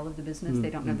scale of the business. They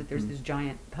don't know that there's this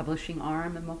giant publishing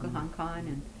arm of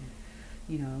Mokuhankan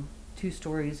and, 2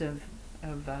 stories of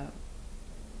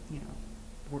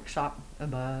workshop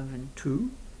above and 2?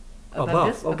 above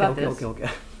this, Okay.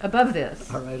 above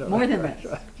this, All right, more than right,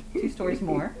 this, right. 2 stories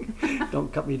more.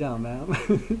 Don't cut me down, ma'am.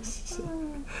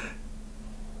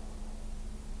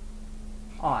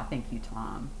 Aw, thank you,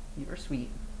 Tom. You were sweet.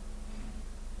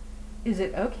 Is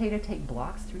it okay to take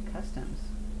blocks through customs?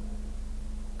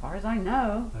 As far as I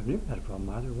know. I've never had a problem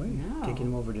either way. No.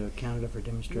 Taking them over to Canada for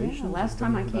demonstrations. Yeah, last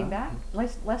time I came back,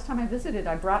 last time I visited,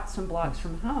 I brought some blocks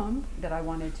from home that I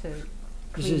wanted to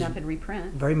clean up and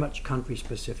reprint. Very much country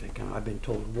specific, and I've been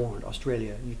warned,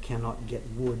 Australia, you cannot get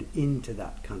wood into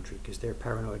that country because they're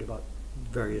paranoid about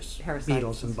various Parasites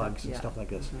beetles and and stuff, bugs and yeah. stuff like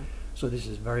this. Mhm. So this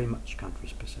is very much country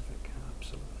specific,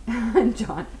 absolutely.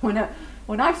 John,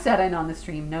 when I've sat in on the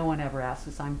stream, no one ever asks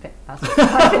us my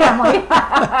family.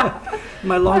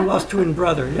 My long lost twin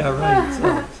brother, yeah,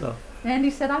 right. So. Andy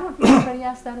said, I don't think anybody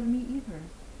asked that of me either.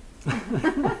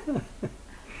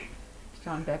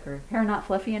 John Becker, hair not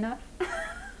fluffy enough?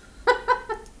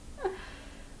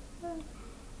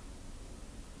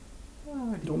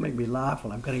 Don't make me laugh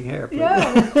while I'm cutting hair. Please.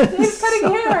 Yeah, he's cutting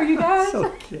hair, you guys. It's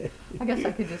okay. I guess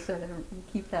I could just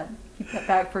keep that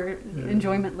back for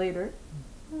enjoyment later.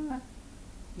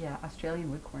 Yeah,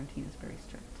 Australian wood quarantine is very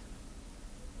strict.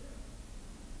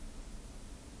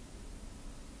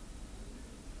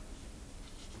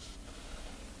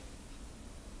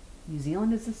 New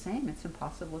Zealand is the same. It's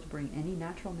impossible to bring any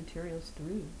natural materials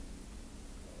through.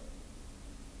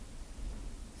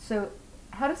 So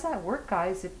how does that work,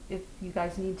 guys? If you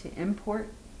guys need to import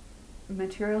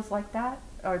materials like that,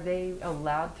 are they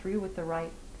allowed through with the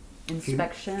right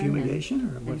inspection?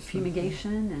 Fumigation and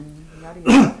fumigation and yada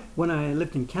yada? When I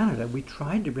lived in Canada, we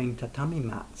tried to bring tatami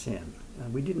mats in.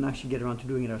 We didn't actually get around to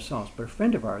doing it ourselves, but a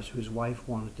friend of ours whose wife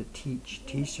wanted to teach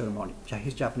tea ceremony,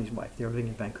 his Japanese wife, they were living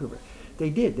in Vancouver. They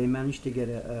did. They managed to get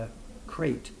a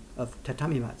crate of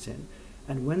tatami mats in.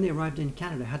 And when they arrived in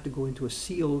Canada, had to go into a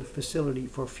sealed facility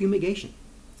for fumigation.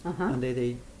 And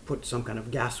they put some kind of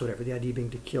gas, whatever, the idea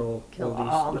being to kill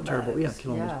all these terrible,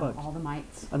 kill all those bugs. All the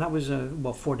mites. And that was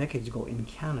 4 decades ago in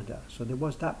Canada. So there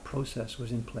was that process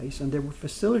was in place, and there were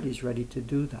facilities ready to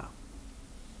do that.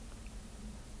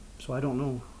 So I don't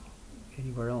know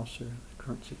anywhere else or the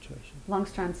current situation.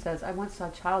 Longstrand says, I once saw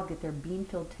a child get their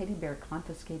bean-filled teddy bear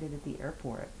confiscated at the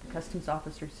airport. The customs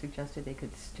officer suggested they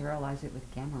could sterilize it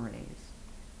with gamma rays.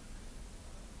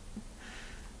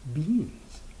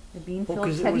 Beans? The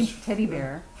bean-filled teddy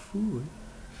bear. Food.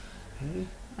 Hey.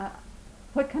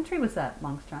 What country was that,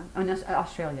 Longstrand? Oh, no,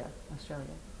 Australia.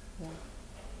 Yeah.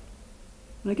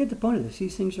 And I get the point of this.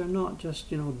 These things are not just,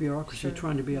 bureaucracy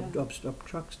trying to be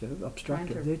obstructive.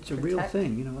 It's a real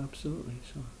thing, absolutely.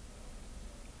 So.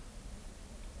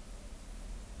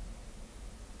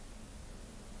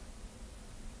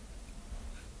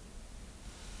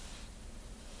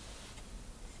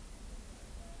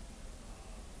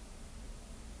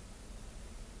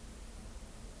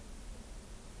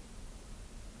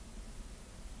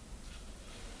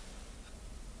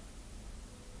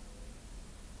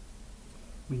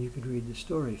 I mean, you could read the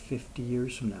story 50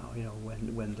 years from now, you know,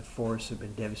 when the forests have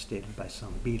been devastated by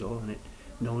some beetle and it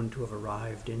known to have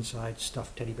arrived inside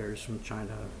stuffed teddy bears from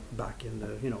China back in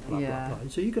the, you know, blah, Yeah. blah, blah.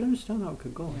 And so you could understand how it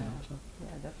could go. Yeah. You know, so.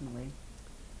 Yeah, definitely.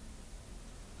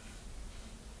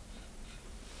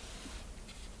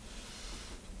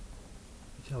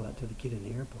 You tell that to the kid in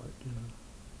the airport, you know.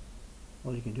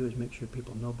 All you can do is make sure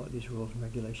people know about these rules and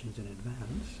regulations in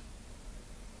advance.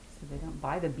 So they don't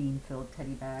buy the bean-filled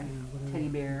teddy bag, Yeah, whatever. teddy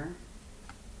bear.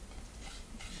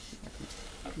 I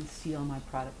can conceal my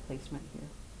product placement here.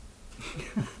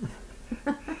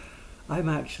 I'm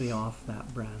actually off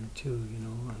that brand too, you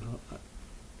know.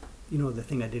 You know, the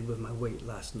thing I did with my weight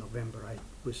last November, I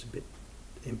was a bit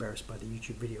embarrassed by the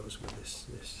YouTube videos with this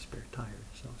spare tire.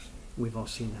 So we've all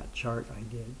seen that chart I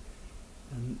did.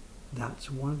 And that's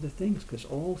one of the things, because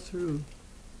all through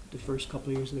the first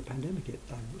couple of years of the pandemic,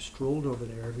 I strolled over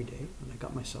there every day and I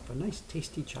got myself a nice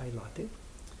tasty chai latte.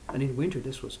 And in winter,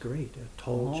 this was great, a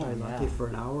tall chai latte for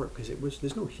an hour, because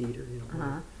there's no heater, you know.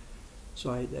 Uh-huh.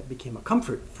 So that became a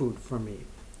comfort food for me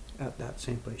at that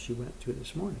same place you went to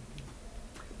this morning.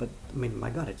 But I mean, my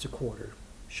God, it's a quarter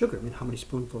sugar. I mean, how many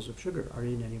spoonfuls of sugar are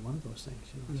in any one of those things?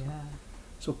 You know? Yeah.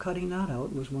 So cutting that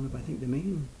out was one of, I think, the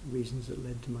main reasons that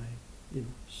led to my, you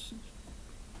know,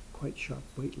 quite sharp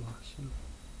weight loss. You know.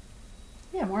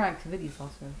 Yeah, more activities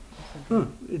also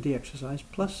good. The exercise,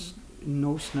 plus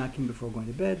no snacking before going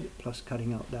to bed, plus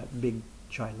cutting out that big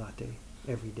chai latte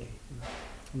every day. You know.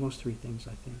 And those three things,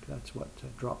 I think, that's what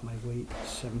dropped my weight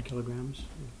 7 kilograms,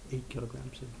 8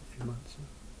 kilograms in a few months.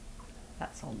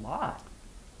 That's a lot.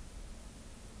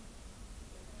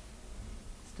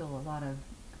 Still a lot of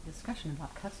discussion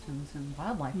about customs and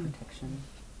wildlife protection.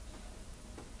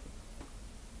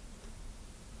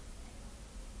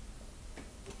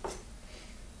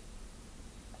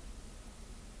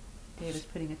 Dave is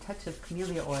putting a touch of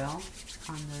camellia oil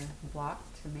on the block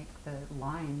to make the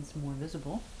lines more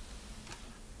visible.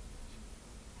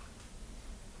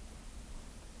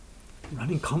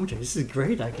 Running commentary, this is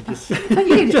great. I could just you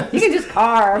can just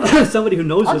carve. somebody who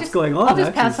knows what's going on. I'll just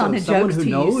actually. pass on the Someone jokes who to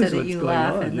you knows so that what's you going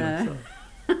laugh. on, And yeah, so.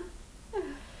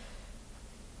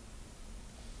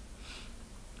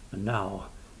 And now,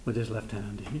 with his left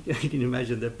hand, you can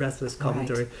imagine the breathless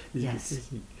commentary. Right. He's Yes.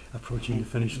 approaching the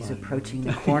finish line. He's approaching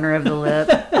the corner of the lip.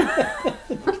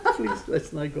 Please,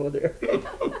 let's not go there.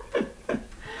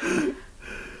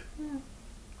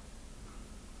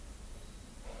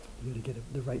 You got to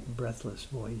get the right breathless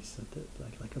voice,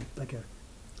 like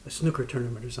a snooker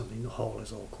tournament or something. The hall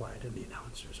is all quiet and the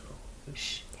announcers are all.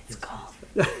 Shh, it's golf.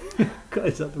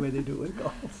 Is that the way they do it with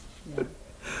golf? Yeah.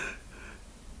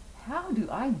 How do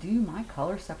I do my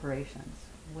color separations?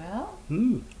 Well,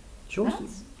 Show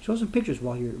some pictures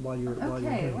while you're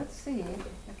okay, doing. let's see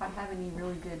if I have any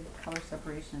really good color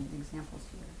separation examples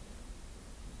here.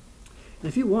 And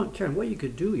if you want, Karen, what you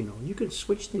could do, you know, you could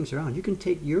switch things around. You can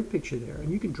take your picture there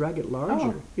and you can drag it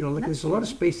larger. You know, like there's a lot of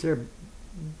space there,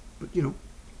 but you know,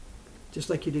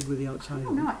 just like you did with the outside. I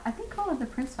don't know. I think all of the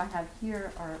prints I have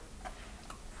here are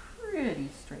pretty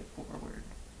straightforward.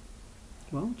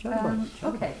 Well, chat about it. Chat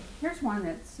about Okay, it. here's one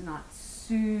that's not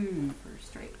super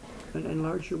straightforward. And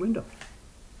enlarge your window.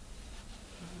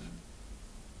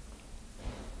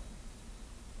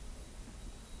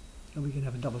 And we can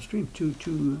have a double stream.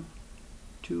 Two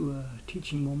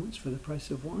teaching moments for the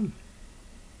price of one.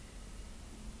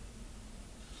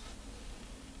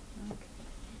 Okay.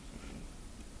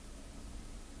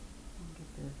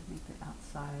 I'll make the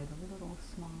outside a little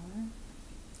smaller.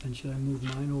 And should I move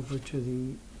mine over to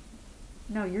the...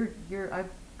 No, I've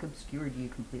obscured you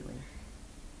completely.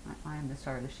 I am the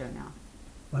star of the show now.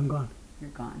 I'm gone.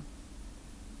 You're gone.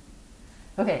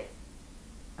 Okay.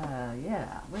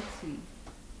 Yeah, let's see.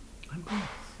 I'm gone.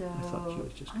 So, I thought she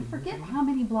was just I gonna forget move how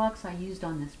many blocks I used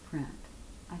on this print.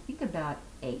 I think about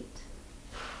 8.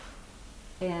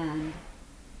 And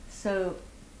so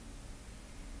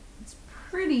it's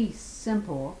pretty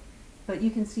simple, but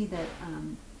you can see that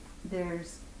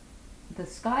there's the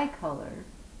sky color,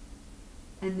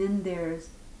 and then there's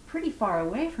pretty far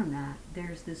away from that,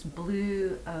 there's this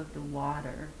blue of the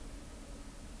water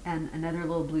and another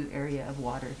little blue area of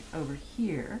water over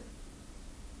here.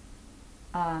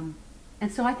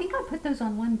 And so I think I put those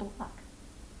on one block.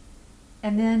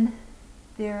 And then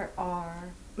there are...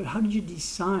 But how did you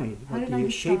decide How what did I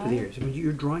the shape of the decide? ears? I mean,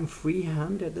 you're drawing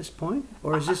freehand at this point?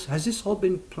 Or has this all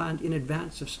been planned in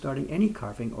advance of starting any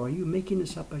carving? Or are you making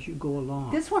this up as you go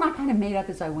along? This one I kind of made up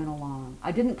as I went along.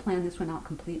 I didn't plan this one out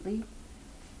completely.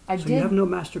 So you have no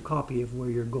master copy of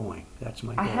where you're going. That's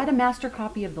my goal. I had a master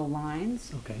copy of the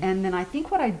lines. Okay. And then I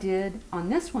think what I did on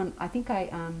this one, I think I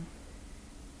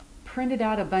printed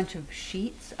out a bunch of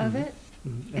sheets of it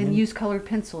Mm-hmm. and used colored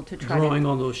pencil to try drawing to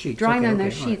on those sheets. drawing Okay, on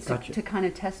those all right, sheets gotcha. to kind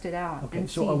of test it out. Okay, and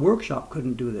so see. a workshop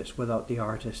couldn't do this without the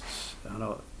artist's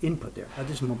input there. At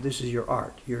this moment, this is your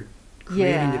art. You're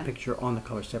creating the Yeah. picture on the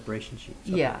color separation sheet.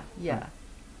 So- Yeah.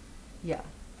 You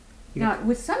Now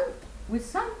with some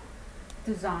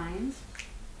designs,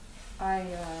 I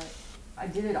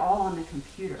did it all on the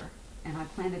computer, and I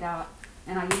planned it out,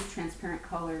 and I used transparent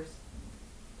colors,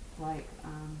 like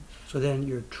So then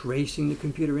you're tracing the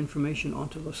computer information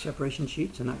onto those separation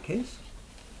sheets in that case?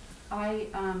 I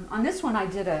on this one I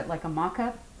did a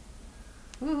mock-up.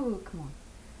 Ooh, come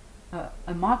on.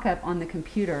 A mock-up on the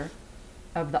computer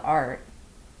of the art,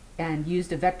 and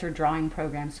used a vector drawing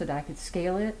program so that I could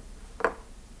scale it.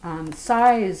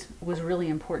 Size was really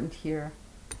important here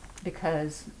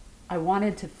because I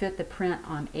wanted to fit the print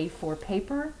on A4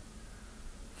 paper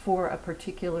for a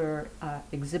particular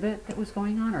exhibit that was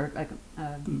going on, or like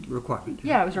Requirement.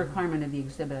 yeah, it was a requirement of the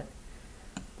exhibit.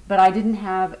 But I didn't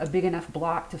have a big enough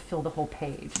block to fill the whole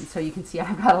page. And so you can see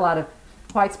I've got a lot of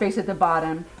white space at the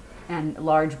bottom and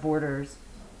large borders.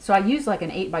 So I used like an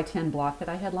 8x10 block that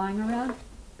I had lying around.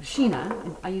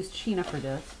 Sheena. I used Sheena for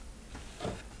this.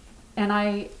 And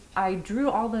I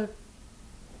drew all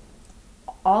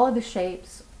of the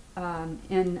shapes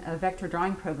in a vector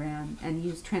drawing program, and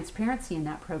used transparency in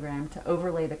that program to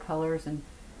overlay the colors and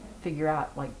figure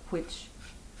out like which,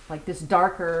 like this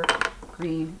darker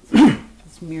green,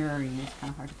 this mirroring is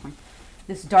kind of hard to point.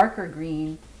 This darker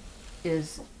green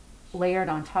is layered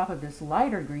on top of this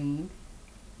lighter green,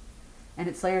 and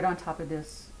it's layered on top of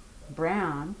this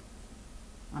brown.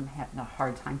 I'm having a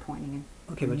hard time pointing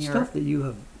it. Okay, but Mirror. stuff that you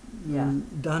have Yeah.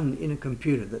 done in a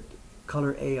computer, that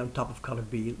color A on top of color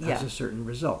B has Yeah. a certain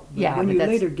result. But Yeah, when but you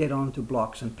that's- later get onto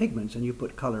blocks and pigments and you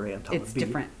put color A on top It's of B.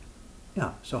 different.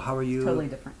 Yeah, so how are you? Totally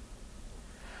different.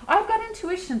 I've got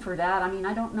intuition for that. I mean,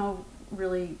 I don't know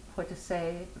really what to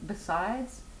say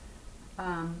besides.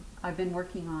 I've been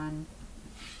working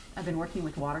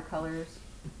with watercolors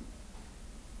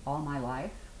all my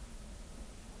life,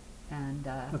 and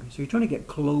Okay, so you're trying to get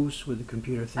close with the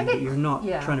computer thing, get but you're not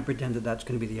yeah. trying to pretend that that's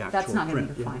going to be the actual that's not going print.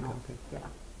 to be the Yeah, final. okay. Yeah.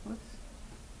 Whoops.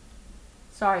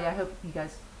 Sorry. I hope you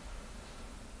guys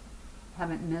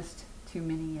haven't missed too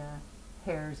many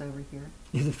hairs over here.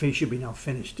 Yeah, the face should be now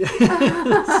finished.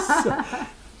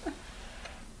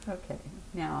 Okay.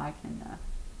 Now I can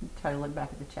try to look back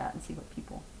at the chat and see what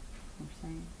people are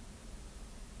saying.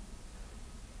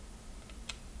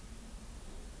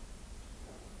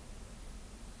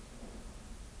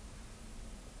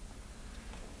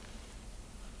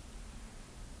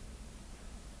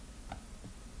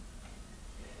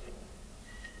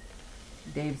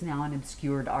 Dave's now an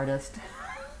obscured artist.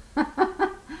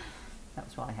 That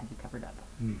was why I had you covered up.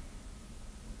 Hmm.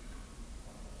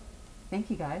 Thank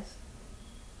you, guys.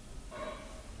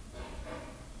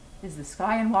 Is the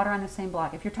sky and water on the same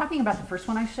block? If you're talking about the first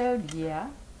one I showed, yeah.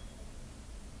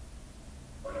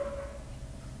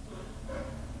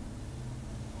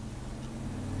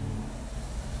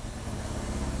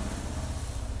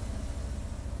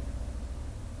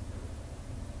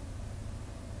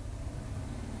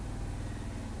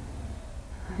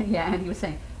 Yeah, and he was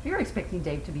saying, we were expecting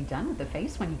Dave to be done with the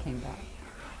face when he came back.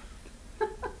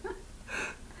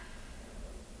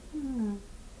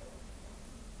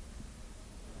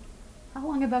 How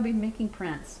long have I been making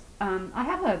prints? I've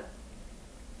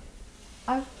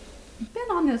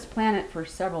been on this planet for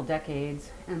several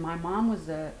decades, and my mom was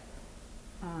a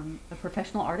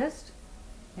professional artist,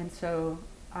 and so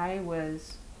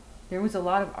there was a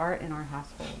lot of art in our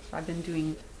household. So I've been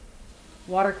doing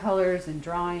watercolors and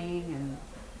drawing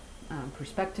and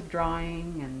perspective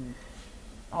drawing and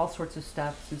all sorts of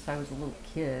stuff since I was a little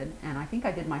kid. And I think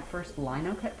I did my first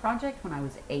lino cut project when I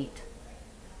was 8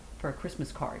 for a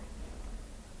Christmas card.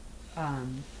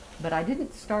 But I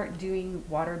didn't start doing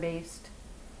water-based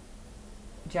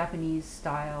Japanese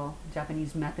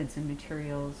methods and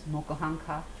materials,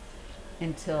 Mokuhankan,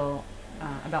 until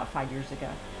about 5 years ago.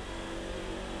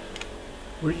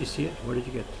 Where did you see it? Where did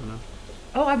you get to know?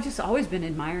 Oh, I've just always been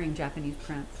admiring Japanese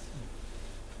prints.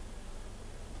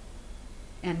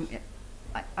 And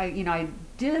I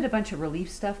did a bunch of relief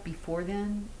stuff before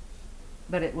then,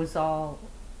 but it was all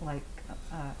like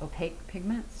opaque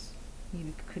pigments.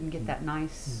 You couldn't get that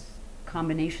nice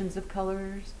combinations of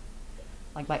colors.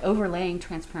 Like by overlaying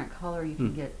transparent color, you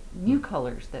can get new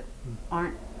colors that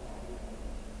aren't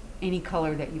any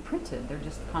color that you printed. They're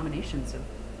just combinations of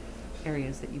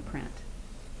areas that you print.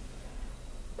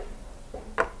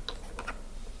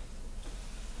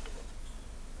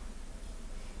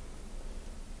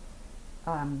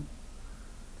 I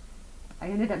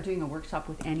ended up doing a workshop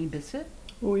with Annie Bissett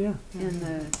Oh yeah.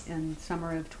 in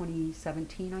summer of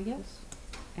 2017, I guess.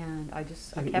 And I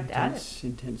Very kept at it.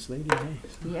 Intense lady, eh?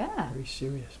 Yeah. Very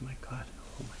serious. My God.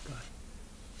 Oh my God.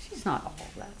 She's not all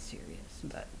that serious,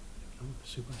 but Oh,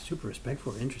 super respect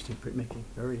for her. Interesting printmaking.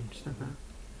 Very interesting. Uh-huh.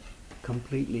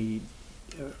 Completely,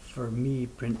 for me,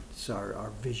 prints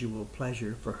are visual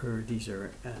pleasure. For her, these are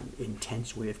an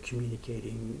intense way of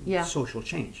communicating Yeah. social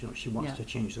change. You know, she wants Yeah. to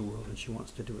change the world, and she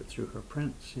wants to do it through her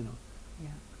prints. You know, yeah.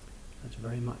 that's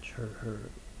very much her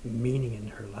meaning in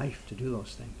her life to do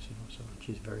those things. You know, so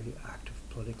she's very active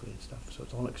politically and stuff. So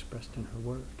it's all expressed in her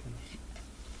work. You know.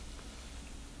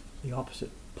 The opposite,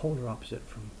 polar opposite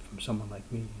from someone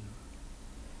like me. You know.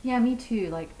 Yeah, me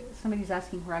too. Like somebody's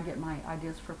asking where I get my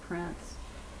ideas for prints.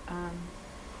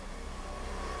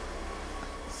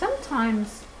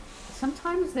 Sometimes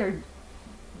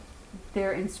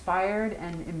they're inspired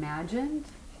and imagined,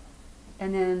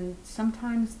 and then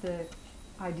sometimes the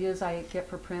ideas I get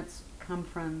for prints come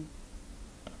from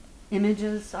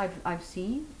images I've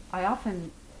seen. I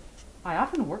often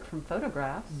work from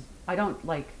photographs. I don't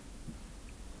like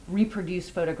reproduce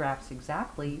photographs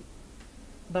exactly,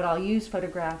 but I'll use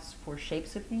photographs for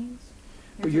shapes of things.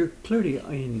 But you're clearly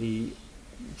in the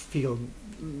field,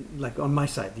 like on my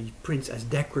side, the prints as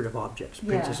decorative objects,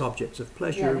 prints Yeah. as objects of Yeah,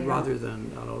 pleasure, they rather are.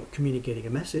 than communicating a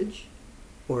message,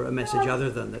 or a message Well, other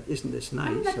than that. Isn't this nice?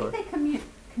 I mean, I think they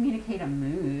communicate a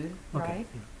mood, Okay, right?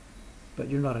 yeah. But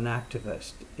you're not an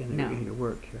activist in, No. in your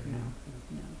work here. No.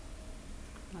 Yeah.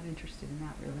 No, not interested in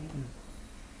that really. Yeah.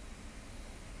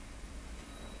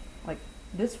 Like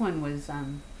this one was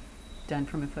done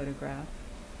from a photograph.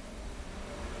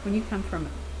 When you come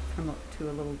to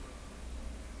a little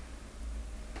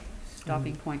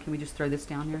stopping point, can we just throw this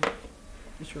down here,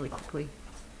 just really quickly?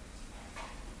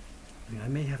 I mean, I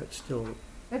may have it still.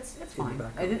 It's the fine.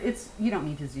 background. It's you don't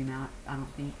need to zoom out. I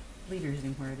don't think. Leave your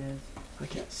zoom where it is. I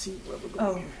can't see where we're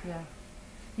Oh going. yeah,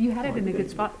 you had it in a good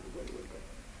spot.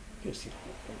 Yes, yeah.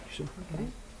 Thank you. Okay.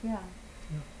 Yeah.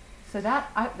 Yeah. So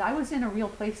that I was in a real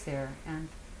place there, and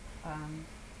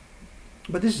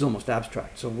But this is almost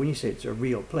abstract. So when you say it's a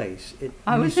real place, it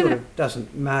I was sort in of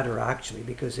doesn't matter actually,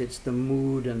 because it's the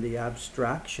mood and the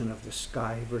abstraction of the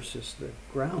sky versus the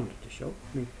ground to show.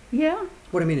 I mean, yeah,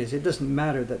 what I mean is, it doesn't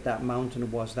matter that that mountain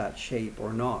was that shape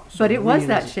or not. So but it was really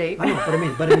that doesn't- shape. I know, but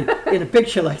I mean, in a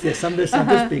picture like this, I'm just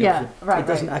being. Yeah, right, it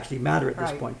doesn't right. actually matter at this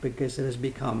Right. point, because it has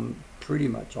become pretty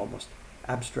much almost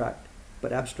abstract,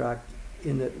 but abstract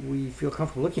in that we feel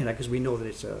comfortable looking at it because we know that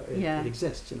Yeah. it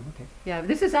exists. You know, okay. Yeah,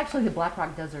 this is actually the Black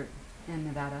Rock Desert in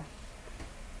Nevada.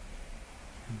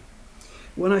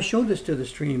 When I showed this to the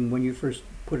stream, when you first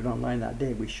put it online that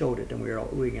day, we showed it and we were all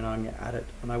oohing on at it.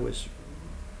 And I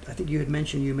think you had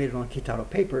mentioned you made it on Kitaro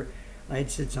paper. I had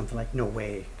said something like, no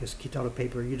way, because Kitaro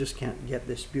paper, you just can't get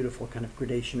this beautiful kind of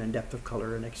gradation and depth of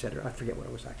color and etc. I forget what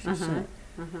I was actually saying.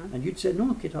 And you'd said,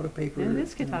 no, Kitaro paper. It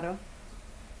is you know. Kitaro.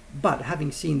 But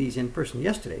having seen these in person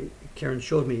yesterday, Karen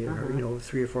showed me her, Uh-huh.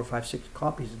 3 or 4, 5, 6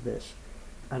 copies of this.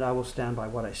 And I will stand by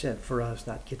what I said. For us,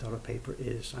 that Kitaro paper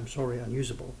is, I'm sorry,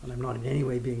 unusable. And I'm not in any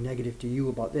way being negative to you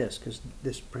about this, because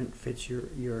this print fits your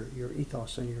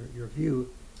ethos and your view.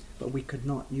 But we could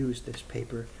not use this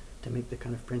paper to make the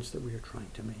kind of prints that we are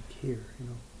trying to make here, you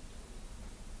know.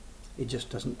 It just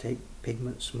doesn't take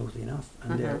pigment smoothly enough.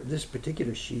 And this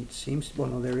particular sheet seems, well,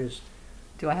 no, there is.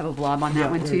 Do I have a blob on that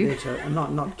one there- too? there's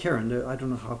not Karen. I don't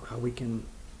know how we can.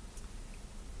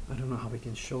 I don't know how we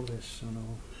can show this. I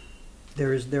know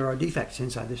there are defects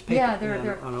inside this paper. Yeah, there and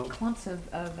are I know clumps of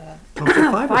clumps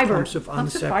of fiber, fiber. clumps of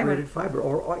Clumps of fiber. unseparated fiber,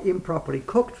 or improperly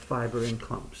cooked fiber in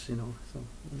clumps. You know, so.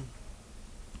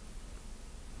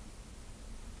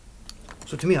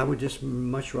 So to me, I would just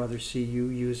much rather see you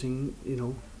using,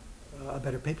 a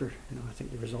better paper. You know, I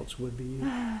think the results would be.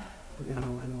 I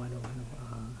know.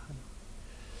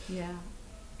 Yeah.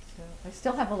 So I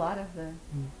still have a lot of the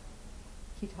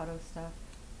Kitaro stuff.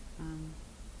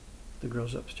 The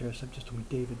girls upstairs have just told me,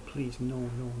 David, please, no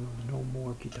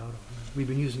more Kitaro. We've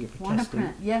been using it for Wanna testing.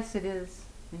 print? Yes, it is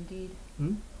indeed.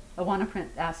 Hmm? A Wanna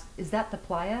print asked, "Is that the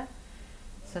playa?"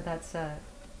 So that's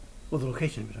Well, the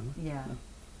location of it, yeah.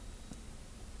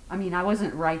 I mean, I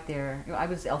wasn't right there. I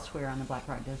was elsewhere on the Black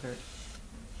Rock Desert.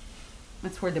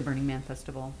 That's where the Burning Man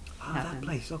Festival Ah, happens. that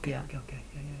place. Okay, Yeah. okay.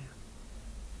 Yeah.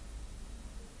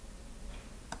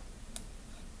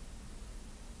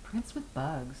 Prints with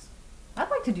bugs. I'd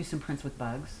like to do some prints with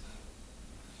bugs.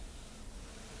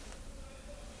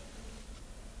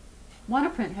 Wanna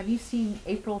print? Have you seen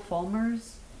April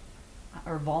Vollmer's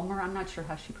or Vollmer? I'm not sure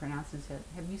how she pronounces it.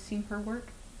 Have you seen her work?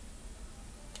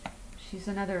 She's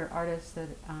another artist that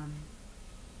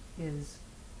is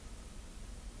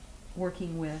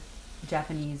working with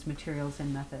Japanese materials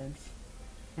and methods.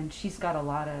 And she's got a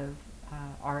lot of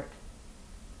art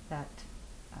that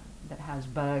that has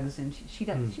bugs, and she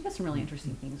does some really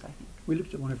interesting things, I think. We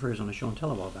looked at one of hers on a show and tell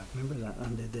a while back. Remember that?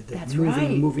 And That's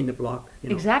right. Moving the block. You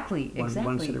know, Exactly. One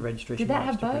set of registration. Did that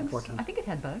have blocks to print bugs? 4 times. I think it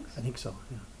had bugs. I think so.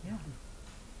 Yeah. Yeah.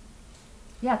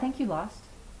 Yeah. Thank you, Lost.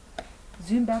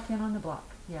 Zoom back in on the block.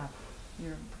 Yeah,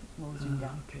 you're a little zoomed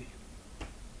out. Okay.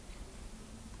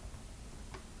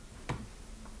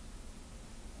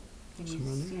 Can you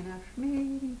see enough?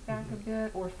 Maybe back a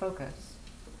bit, or focus.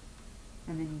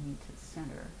 And then you need to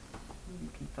center. You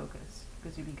can focus,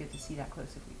 because it'd be good to see that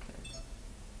close if we could.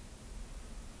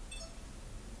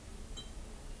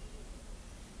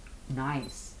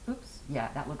 Nice. Oops. Yeah,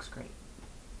 that looks great.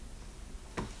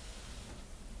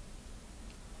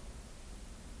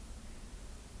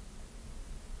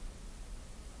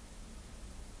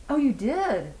 Oh, you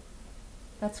did?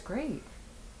 That's great.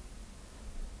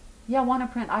 Yeah, Wanna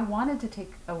Print. I wanted to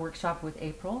take a workshop with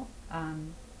April,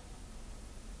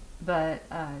 but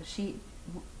she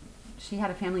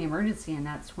had a family emergency, and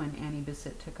that's when Annie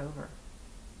Bissett took over.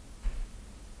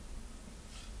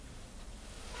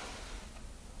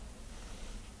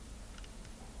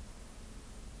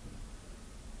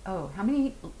 Oh, how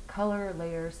many color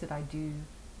layers did I do?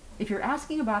 If you're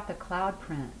asking about the cloud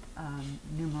print,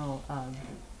 numeral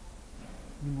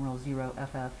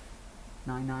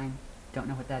 0FF99, don't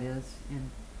know what that is in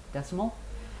decimal.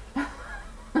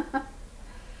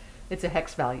 It's a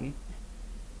hex value.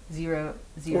 0,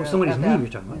 0. Oh, somebody's FF, name you're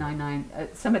talking about. 99.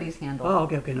 Somebody's handle. Oh,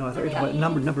 okay. No, I thought it was about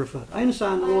number of. I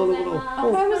understand. Oh,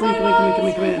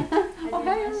 Oh, come in. Oh,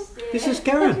 This is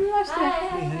Karen.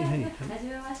 hey. Hey.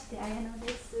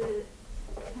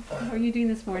 How are you doing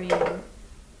this morning?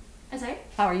 I'm sorry?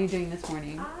 How are you doing this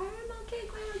morning? I'm okay,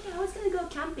 quite okay. I was gonna go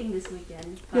camping this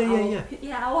weekend. Yeah.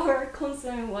 Yeah, our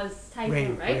concern was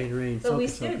typhoon, right? Rain. But we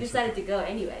still decided to go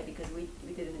anyway because we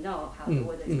didn't know how the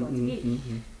weather is going to be.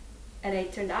 And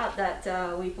it turned out that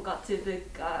we forgot to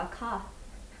book a car.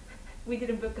 We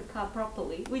didn't book a car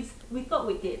properly. We thought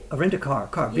we did. A rent-a-car,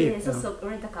 vehicle. Yeah, so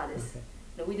rent a car this. Okay.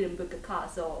 No, we didn't book a car,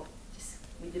 so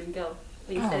we didn't go.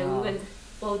 But instead we went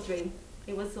bouldering.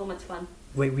 It was so much fun.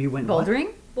 Wait, we went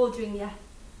Bouldering? Bouldering, yeah.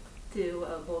 To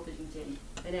a bouldering gym.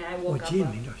 And then I woke up. Oh,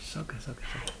 gym, so good.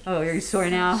 Oh, are you sore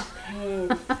now?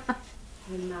 Pain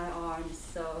in my arms,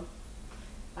 so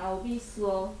I'll be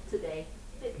slow today.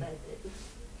 Bit by bit.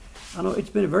 I know it's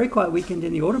been a very quiet weekend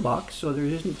in the order box, so there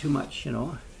isn't too much,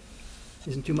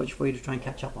 isn't too much for you to try and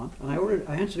catch up on. And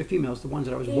I answered a few emails, the ones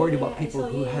that I was worried about people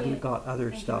who hadn't got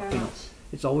other stuff,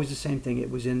 It's always the same thing.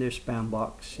 It was in their spam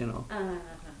box, But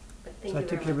So I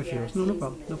took care of a few. No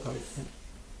problem. Yeah.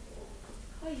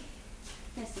 Hi.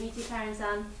 Nice to meet you,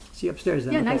 Karen-san. See you upstairs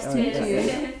then. Yeah, okay, nice to all right. meet you.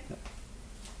 Yeah.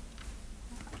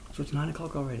 So it's 9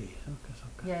 o'clock already. Okay.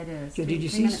 Yeah, it is. Yeah, did you 3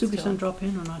 see minutes Subi-san till. drop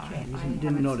in or not yet? I You haven't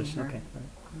didn't notice. seen her. Okay. All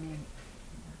right.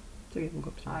 It's okay. We'll go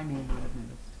upstairs. I may not have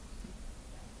noticed.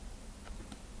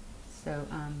 So,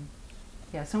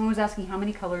 yeah, someone was asking how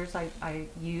many colors I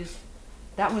used.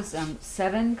 That was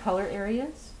 7 color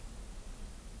areas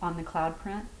on the cloud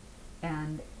print,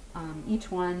 and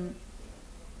each one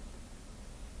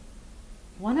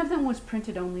of them was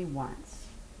printed only once.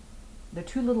 The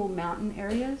 2 little mountain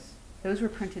areas, those were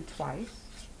printed twice.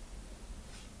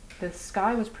 The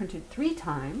sky was printed 3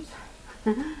 times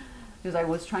because I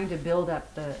was trying to build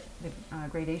up the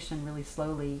gradation really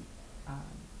slowly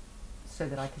so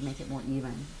that I could make it more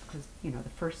even, because the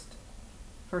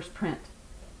first print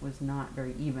was not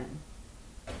very even.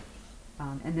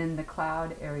 And then the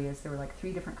cloud areas, there were like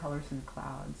 3 different colors in the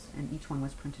clouds, and each one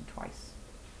was printed twice.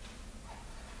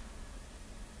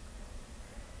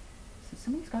 So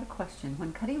somebody's got a question.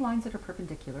 When cutting lines that are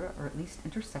perpendicular, or at least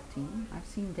intersecting, I've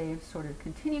seen Dave sort of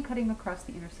continue cutting across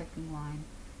the intersecting line,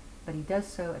 but he does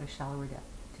so at a shallower depth.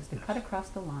 Does the cut across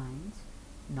the lines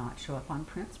not show up on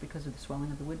prints because of the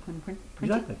swelling of the wood when printing?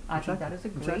 Exactly. I think that is a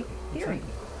great theory. Exactly.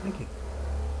 Thank you.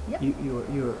 Yep.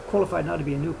 You're qualified now to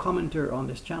be a new commenter on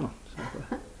this channel. So,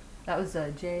 That was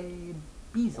Jay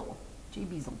Beazle.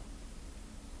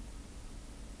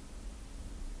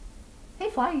 Hey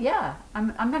Fly, yeah.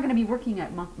 I'm not going to be working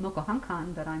at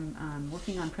Mokuhankan, but I'm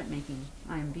working on printmaking.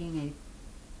 I'm being a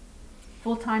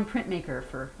full-time printmaker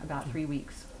for about 3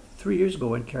 weeks. 3 years ago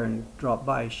when Karen dropped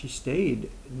by, she stayed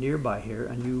nearby here,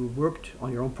 and you worked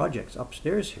on your own projects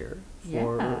upstairs here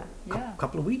for a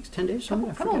couple of weeks, 10 days,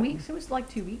 something. Couple of weeks. It was like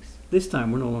 2 weeks. This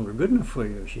time we're no longer good enough for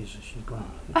you. She's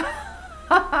gone.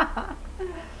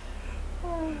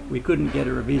 We couldn't get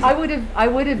her a visa. I would have done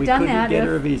that. We couldn't get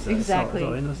her a visa. Exactly.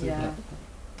 So Yeah.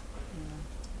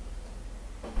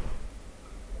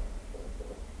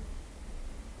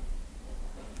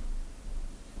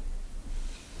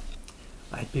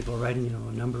 people writing,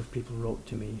 a number of people wrote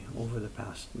to me over the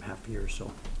past half year or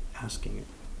so, asking,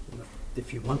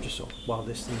 if you want to so, while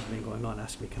this thing's been going on,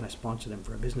 ask me, can I sponsor them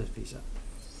for a business visa?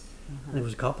 And there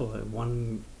was a couple,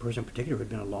 one person in particular who had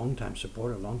been a long-time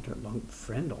supporter, long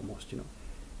friend almost,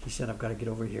 He said, I've got to get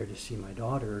over here to see my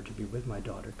daughter, or to be with my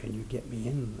daughter. Can you get me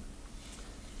in?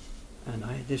 And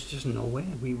there's just no way.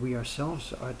 We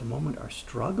ourselves at the moment are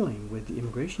struggling with the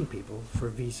immigration people for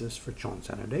visas for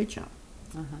Chonsan and Dechan.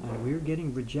 And we're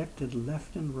getting rejected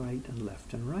left and right and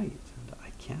left and right. And I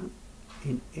can't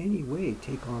in any way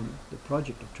take on the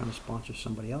project of trying to sponsor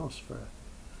somebody else for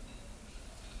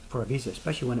a visa,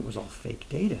 especially when it was all fake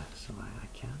data. So I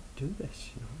can't do this,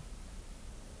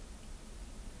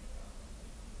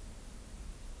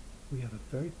 We have a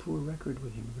very poor record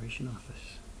with the Immigration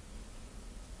Office.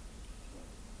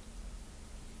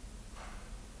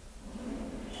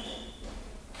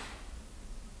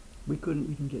 We couldn't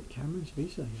even get Cameron's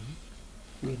visa,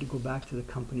 We had to go back to the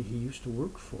company he used to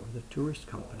work for, the tourist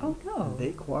company. Oh, no. And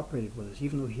they cooperated with us,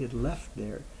 even though he had left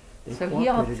there. They So he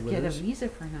helped cooperated with get a us visa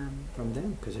for him. from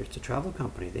them, because it's a travel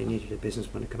company. They needed a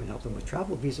businessman to come and help them with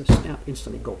travel. Visa, stamp,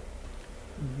 instantly go.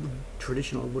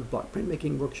 Traditional woodblock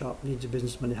printmaking workshop needs a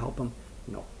businessman to help them.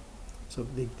 No. So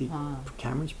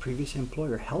Cameron's previous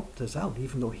employer helped us out,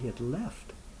 even though he had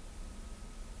left.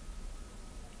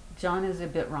 John is a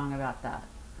bit wrong about that.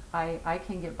 I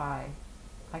can get by.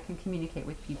 I can communicate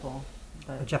with people,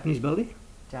 but A Japanese ability?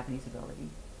 Japanese ability.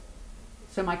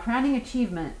 So my crowning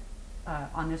achievement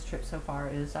on this trip so far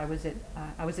is I was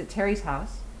at Terry's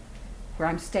house, where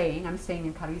I'm staying. I'm staying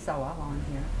in Karisawa while I'm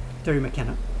here. Terry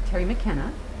McKenna. Terry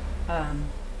McKenna,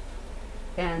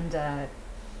 and I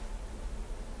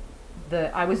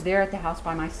was there at the house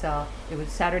by myself. It was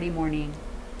Saturday morning.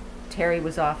 Terry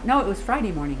was off. No, it was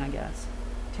Friday morning, I guess.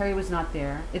 Terry was not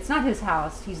there. It's not his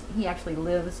house. He actually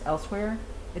lives elsewhere.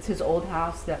 It's his old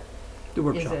house that The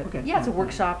workshop, is okay. it's a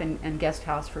workshop and guest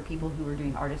house for people who were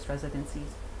doing artist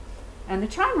residencies. And the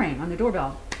chime rang on the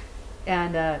doorbell,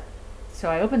 and so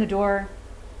I opened the door,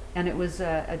 and it was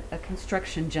a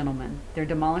construction gentleman. They're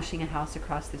demolishing a house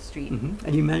across the street. Mm-hmm.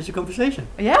 And you managed the conversation.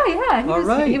 Yeah.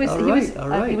 He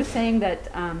was saying that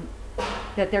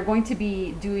that they're going to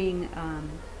be doing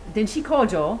denshi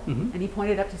kojo, and he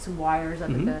pointed up to some wires up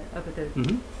at the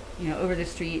over the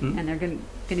street, and they're going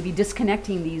to be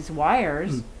disconnecting these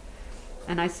wires.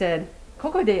 And I said,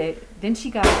 "Koko de denshi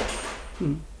ga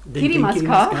kirimasu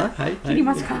ka?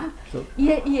 Kirimasu ka?"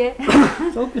 Yeah.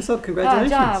 So congratulations.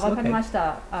 じゃあわかりまし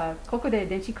た。ここで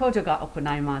電子工場が行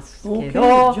いますけ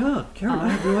ど。 Okay, Karen, I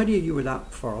had no idea you were that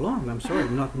far along. I'm sorry,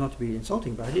 not to be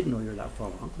insulting, but I didn't know you were that far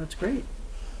along. That's great.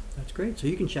 That's great. So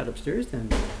you can chat upstairs then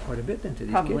quite a bit then to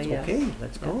these Probably, kids. yes. Okay,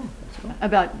 let's go.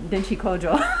 About denshi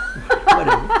kojo.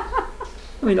 Whatever.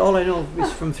 I mean, all I know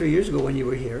is from 3 years ago when you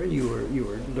were here and you were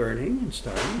learning and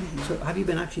studying. So have you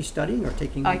been actually studying or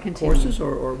taking courses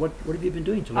or what have you been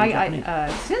doing to learn Japanese?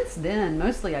 Since then,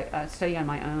 mostly I study on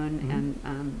my own, and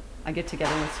I get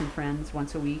together with some friends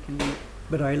once a week and we.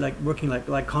 But are you like working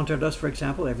like Contra does, for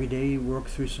example, every day work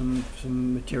through some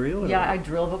material? Yeah, I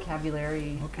drill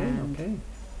vocabulary. Okay, and,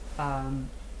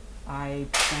 I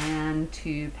plan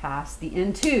to pass the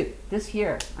N2 this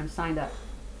year. I'm signed up.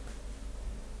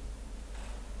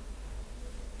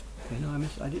 Okay, no,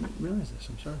 I didn't realize this.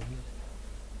 I'm sorry.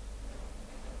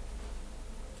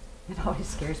 It always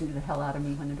scares me the hell out of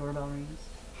me when the doorbell rings.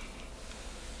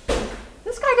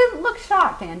 This guy doesn't look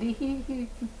shocked, Andy. He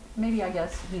maybe, I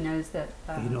guess he knows that.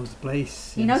 He knows the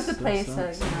place. He knows the place.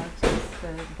 It's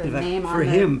the name on for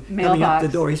the him, mailbox. coming up the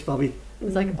door, he's probably.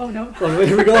 It's like, oh no. Oh,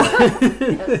 here we go.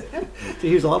 Yes. So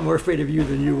he was a lot more afraid of you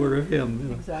than you were of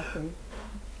him. Exactly.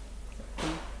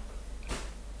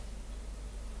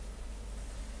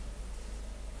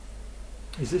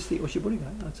 Is this the Oshibori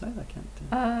guy outside? I can't.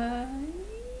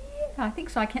 Yeah, I think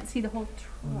so. I can't see the whole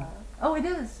truck. Oh, it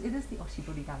is. It is the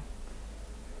Oshibori guy.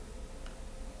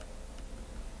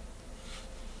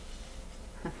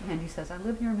 Andy says, I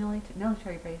live near a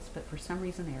military base, but for some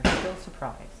reason they are still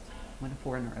surprised when a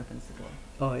foreigner opens the door.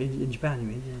 Oh, in Japan, you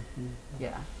mean?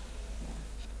 Yeah.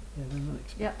 Yeah, they're not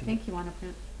expecting. Yeah, thank you, Anna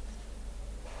Print.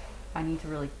 I need to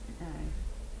really, I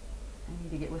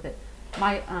need to get with it.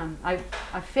 I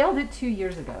failed it 2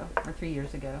 years ago, or 3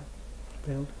 years ago.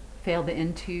 Failed the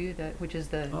N2, which is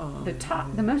the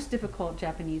most difficult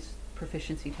Japanese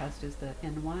proficiency test is the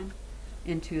N1.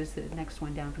 N2 is the next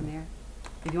one down from there.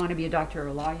 If you want to be a doctor or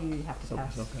a lawyer, you have to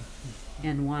pass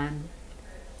N1.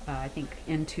 I think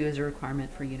N2 is a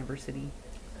requirement for university.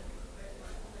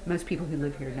 Most people who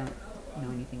live here don't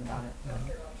know anything about it.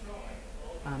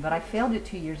 But I failed it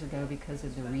 2 years ago because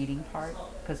of the reading part,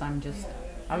 because I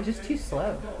was just too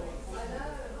slow.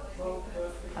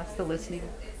 That's the listening.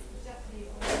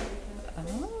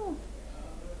 Oh,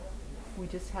 we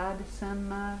just had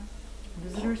some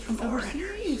visitors from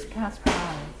overseas pass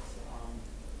by.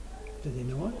 Do they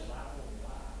know us?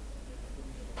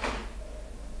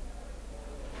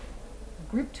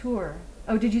 Group tour.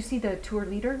 Oh, did you see the tour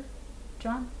leader,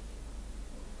 John?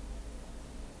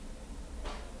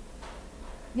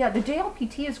 Yeah, the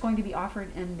JLPT is going to be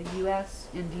offered in the U.S.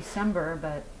 in December,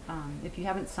 but if you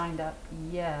haven't signed up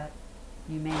yet,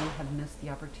 you may have missed the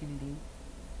opportunity.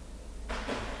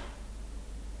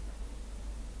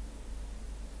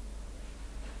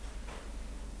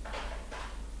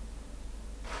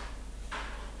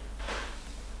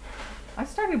 I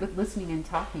started with listening and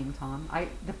talking, Tom. I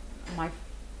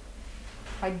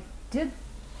did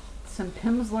some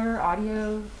Pimsleur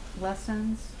audio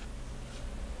lessons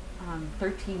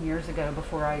 13 years ago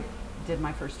before I did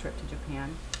my first trip to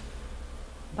Japan.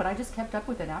 But I just kept up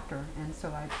with it after, and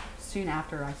so soon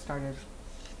after I started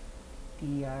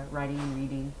the writing and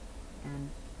reading, and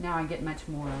now I get much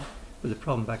more. But the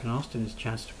problem back in Austin is a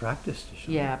chance to practice.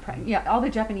 Yeah, all the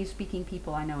Japanese-speaking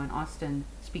people I know in Austin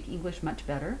speak English much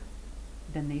better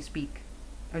than they speak,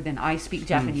 or than I speak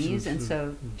Japanese, and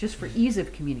so just for ease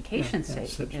of communication's sake, it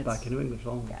slips back into English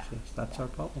almost. Yes, that's our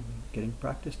problem, getting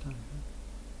practice time.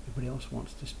 Everybody else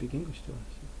wants to speak English to us.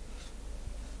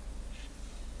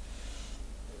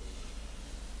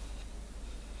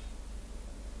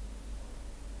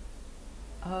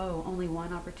 Oh, only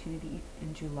one opportunity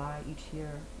in July each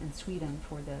year in Sweden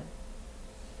for the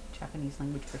Japanese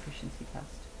language proficiency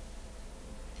test.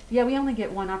 Yeah, we only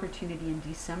get one opportunity in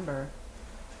December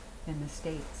in the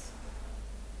States.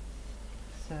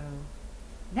 So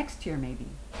next year maybe,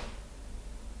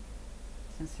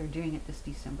 since they're doing it this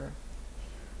December.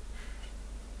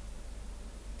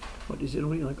 What, is it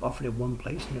only like offered at one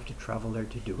place and you have to travel there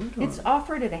to do it? Or? It's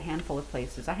offered at a handful of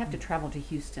places. I have to travel to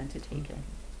Houston to take it.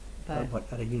 But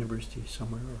what, at a university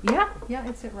somewhere? Or? Yeah,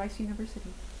 it's at Rice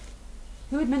University.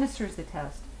 Who administers the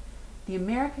test? The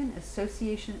American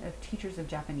Association of Teachers of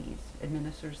Japanese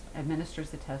administers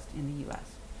the test in the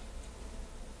U.S.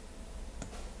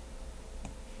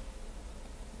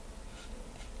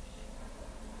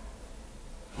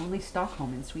 Only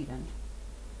Stockholm in Sweden.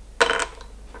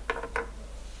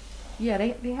 Yeah,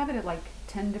 they have it at like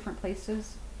 10 different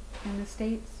places in the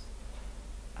States.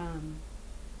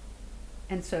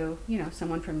 And so,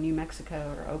 someone from New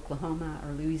Mexico or Oklahoma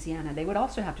or Louisiana, they would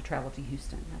also have to travel to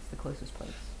Houston. That's the closest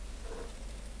place.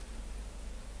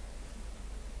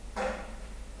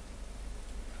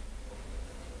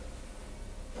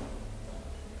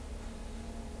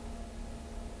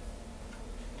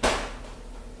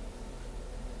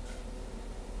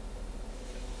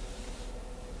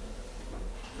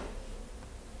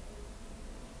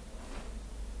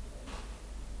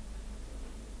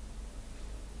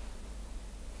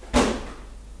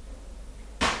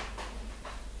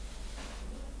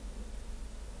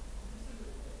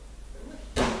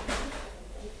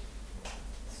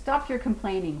 Stop your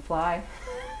complaining, Fly.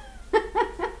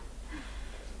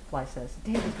 Fly says,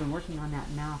 David's been working on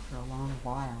that mouth for a long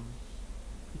while.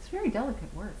 It's very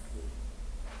delicate work.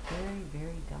 Very,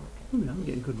 very delicate. I'm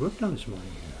getting good work done this morning.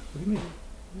 What do you mean?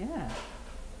 Yeah.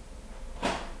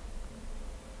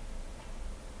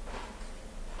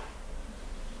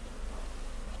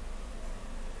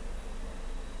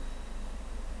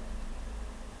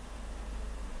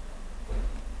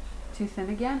 Too thin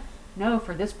again? No,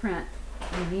 for this print,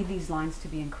 we need these lines to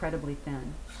be incredibly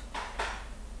thin.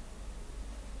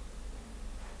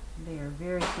 They are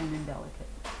very thin and delicate.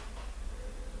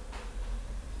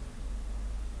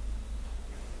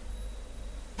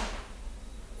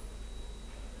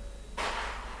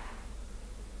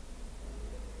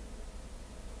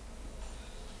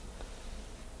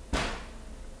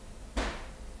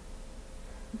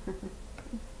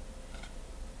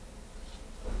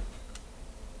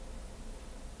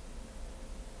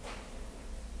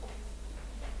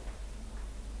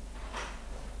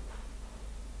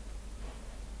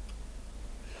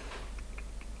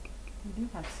 We do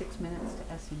have 6 minutes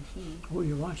to S&T. Oh,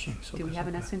 you're watching. So do we have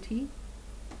an S&T?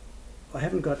 I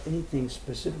haven't got anything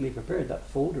specifically prepared. That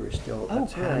folder is still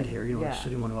at hand here. It's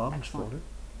sitting in one of Alvin's folder.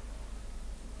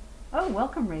 Oh,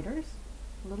 welcome, Raiders.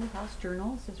 Little House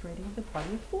Journals is rating of the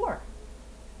party of 4.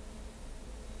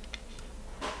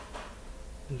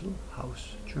 Little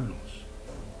House Journals.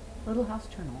 Little House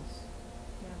Journals.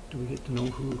 Yeah. Do we get to know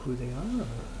who they are?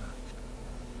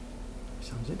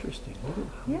 Sounds interesting. Little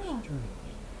House Journals.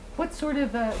 What sort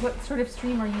of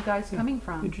stream are you guys coming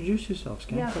from? Introduce yourselves,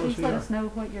 Ken. Yeah, Tell please us who let you us know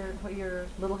what your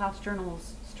Little House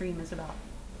Journals stream is about.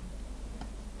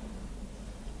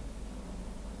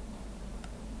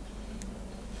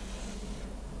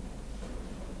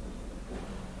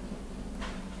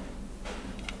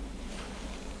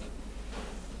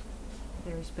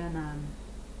 been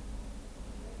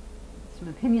some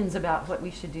opinions about what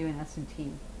we should do in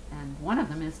S&T, and one of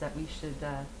them is that we should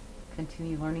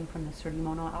continue learning from the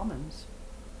Surimono albums.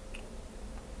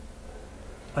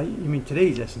 You mean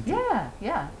today's S&T?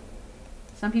 Yeah.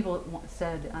 Some people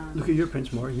said look at your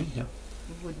prints more. You mean? Yeah.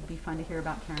 it would be fun to hear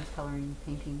about Karen's coloring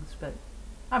paintings, but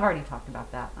I've already talked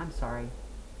about that. I'm sorry.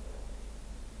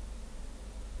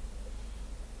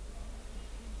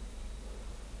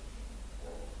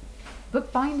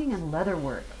 Bookbinding and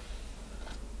leatherwork.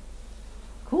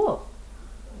 Cool.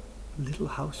 Little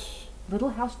House.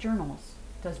 Little House Journals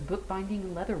does bookbinding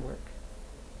and leatherwork.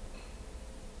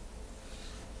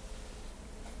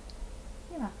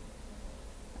 Yeah.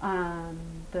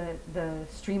 The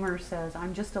streamer says,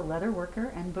 I'm just a leather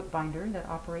worker and bookbinder that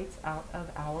operates out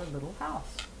of our little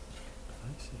house.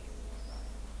 I see.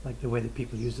 Like the way that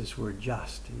people use this word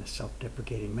just in a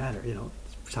self-deprecating manner, you know,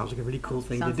 it sounds like a really cool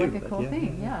thing to do. Sounds like a cool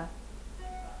thing, yeah.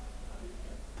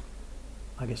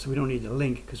 I guess we don't need the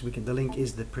link because the link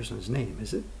is the person's name,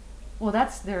 is it? Well,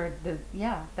 that's their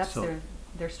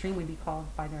stream would be called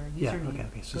by their Yeah, username.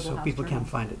 okay. So Little House people Journal. can't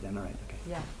find it then, all right, okay.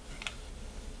 Yeah.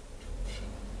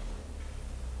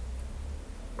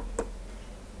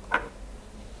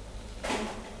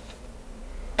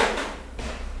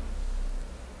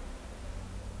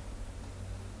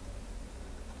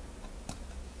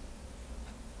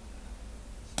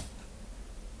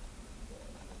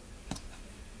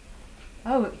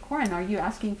 Oh, Corin, are you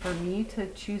asking for me to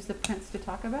choose the prints to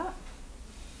talk about?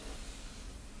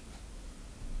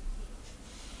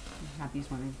 Happy's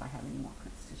wondering if I have any more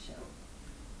prints to show.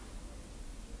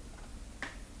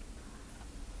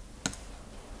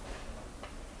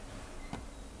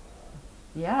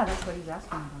 Yeah, that's what he's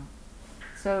asking about.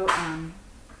 So,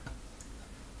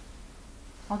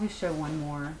 I'll just show one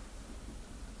more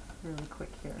really quick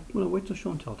here. Well, wait till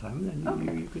show and tell time, and then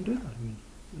Okay. you can do that. I mean,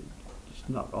 it's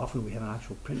not often we have an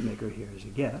actual printmaker here as a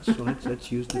guest, so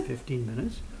let's use the 15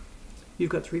 minutes. You've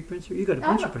got 3 prints here? You've got a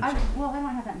bunch of prints here. Well, I don't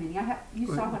have that many. You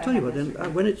saw what I'll I tell you had what, then yesterday.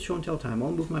 when it's show and tell time,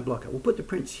 I'll move my block out. We'll put the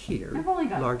prints here,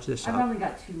 large this I've up, only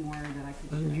got 2 more that I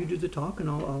could and show. you do the talk, and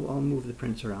I'll move the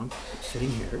prints around, sitting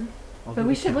here. I'll do But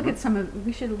we the should look camera.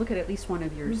 at least one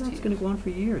of yours Well, that's too. going to go on for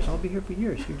years. I'll be here for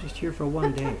years. You're just here for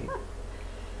one day.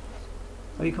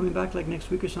 Are you coming back like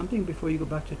next week or something before you go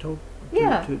back to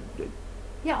Yeah.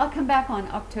 Yeah, I'll come back on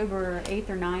October 8th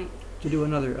or 9th. to do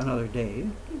another day?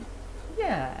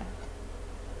 Yeah.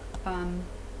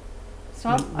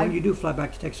 So When you do fly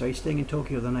back to Texas, are you staying in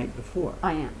Tokyo the night before?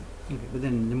 I am. Okay, but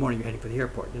then in the morning you're heading for the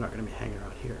airport. You're not going to be hanging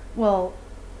out here. Well,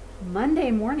 Monday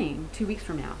morning, 2 weeks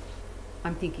from now,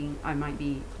 I'm thinking I might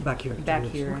be Back here. to back do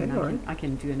this. here, Okay, and all right. I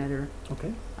can do another.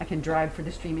 Okay. I can drive for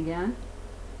the stream again.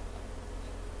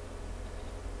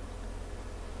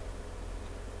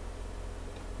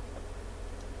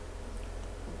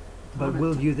 But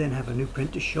will you then have a new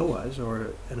print to show us, or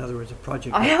in other words, a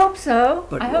project? I hope so.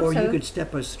 But I hope or so. you could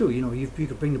step us through. You know, you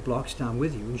could bring the blocks down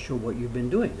with you and show what you've been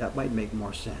doing. That might make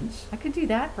more sense. I could do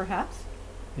that, perhaps.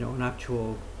 You know, an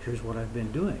actual. Here's what I've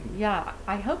been doing. Yeah,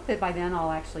 I hope that by then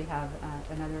I'll actually have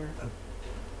another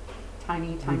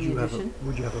tiny edition.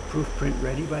 Would you have a proof print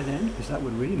ready by then? Because that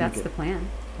would really That's make the it. plan.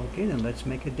 Okay, then let's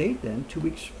make a date then. 2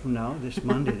 weeks from now, this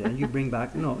Monday. Then you bring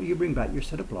back your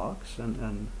set of blocks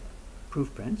and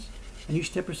proof prints, and you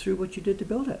step us through what you did to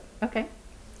build it. Okay.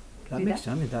 That Do makes that.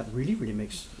 sense. I mean, that really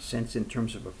makes sense in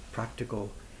terms of a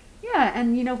practical. Yeah,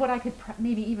 and you know what I could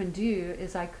maybe even do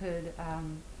is I could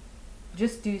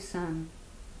just do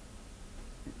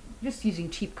just using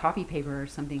cheap copy paper or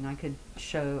something. I could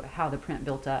show how the print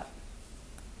built up.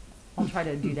 I'll try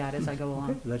to do that as I go along.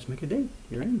 Okay, let's make a date.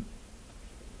 You're in.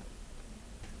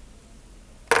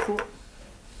 Cool.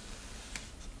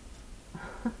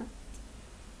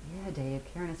 Yeah, Dave.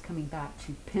 Karen is coming back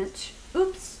to pinch.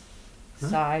 Oops. Huh?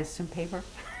 Size some paper.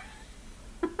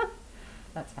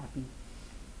 That's happy.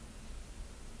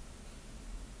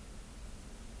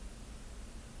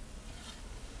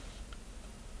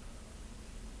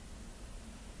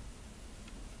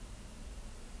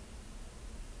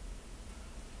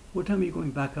 What time are you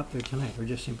going back up there tonight, or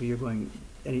just simply you're going?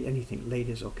 Anything late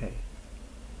is okay.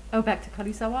 Oh, back to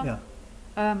Karisawa? Yeah.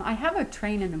 I have a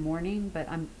train in the morning, but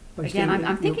I'm But again. staying-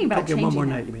 I'm thinking about okay, changing one more it.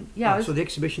 night. You mean? Yeah. So the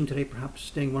exhibition today, perhaps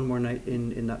staying one more night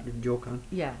in that Ryokan.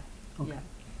 Yeah. Okay. Yeah.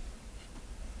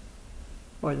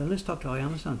 All right, then let's talk to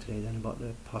Ayana-san today then about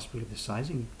the possibility of the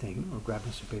sizing thing, or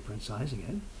grabbing some paper and sizing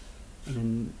it, and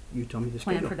then you tell me the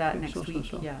Plan schedule. for that Okay, next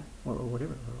week. Yeah. Or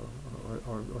whatever,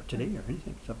 or today, or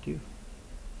anything. It's up to you.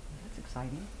 That's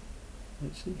exciting.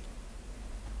 Let's see.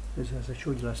 As I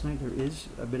showed you last night, there is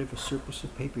a bit of a surplus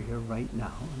of paper here right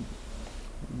now.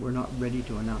 we're not ready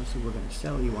to announce that we're going to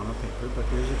sell Iwano paper, but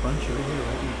there's a bunch over here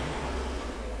right now.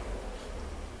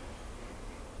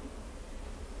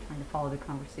 Trying to follow the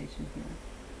conversation here.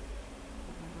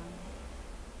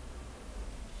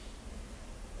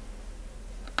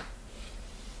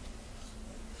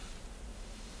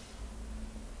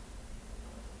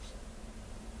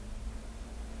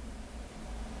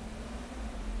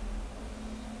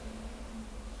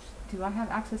 Do I have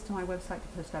access to my website to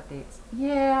post updates?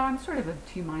 Yeah, I'm sort of of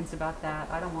two minds about that.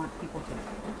 I don't want people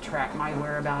to track my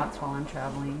whereabouts while I'm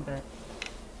traveling, but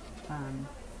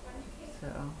so.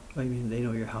 Oh, you mean they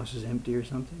know your house is empty or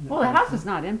something? Well, the house is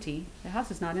not empty. The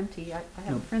house is not empty. I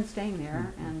have No. a friend staying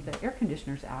there, Mm. and the air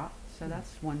conditioner's out, so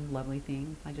that's one lovely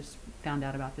thing. I just found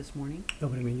out about this morning. No,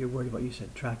 but I mean, you're worried about, you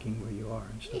said, tracking where you are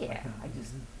and stuff like Yeah, that. I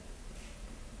just,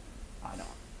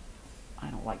 I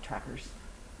don't like trackers.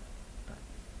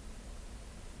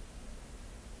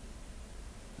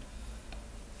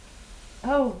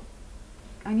 Oh,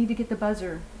 I need to get the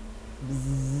buzzer.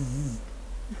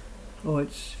 Oh,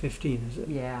 it's 15, is it?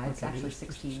 Yeah, it's Okay, actually just-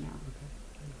 16 now.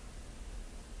 Okay.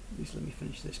 At least let me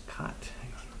finish this cut.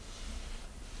 Hang on.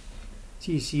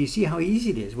 See, you see how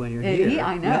easy it is when you're here. Yeah,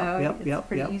 I know. Yep, It's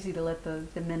pretty easy to let the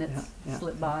minutes Yeah,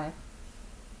 slip by.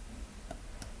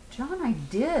 John, I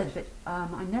did, but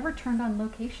I never turned on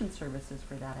location services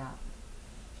for that app.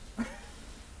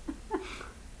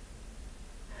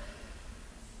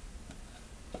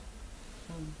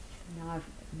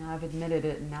 Now I've admitted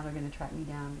it, and now they're going to track me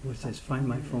down. What because says, I'm find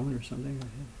my admitted phone or something?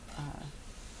 it.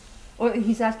 Well,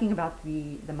 he's asking about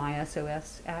the My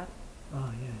SOS app,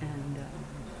 Oh, yeah. and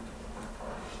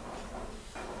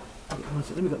Okay, one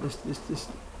second, let me go, this,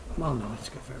 well, no, it's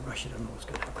good if I rush it, I don't know what's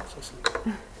going to happen. So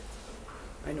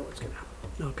I know what's going to happen.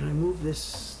 No, can I move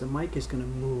this? The mic is going to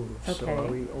move. So Okay. are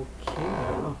we okay?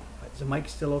 I don't know. Is the mic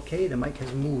still okay? The mic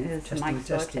has moved. Is the Testing, mic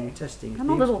still testing, okay? testing. I'm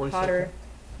a Dave's little voice hotter. okay?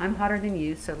 I'm hotter than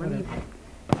you, so let me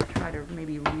Whatever. try to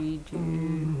maybe read you.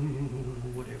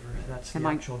 Whatever. That's Am the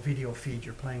I- actual video feed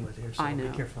you're playing with here, so I know,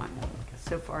 be careful. I know. Okay.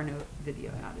 So far, no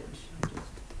video outage.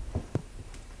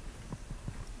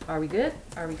 Are we good?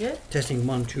 Are we good? Testing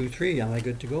 1, 2, 3. Am I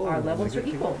good to go? Our Am I levels are good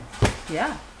to equal. go?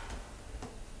 Yeah.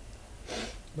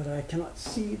 But I cannot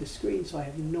see the screen, so I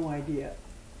have no idea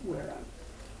where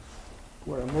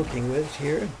I'm working with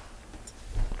here.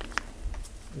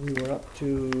 We were up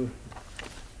to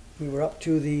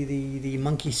the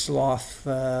monkey sloth.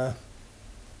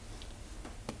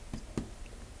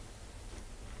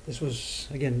 This was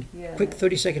again Yeah, quick that-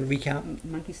 30-second recap.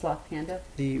 Monkey sloth panda.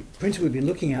 The prints we've been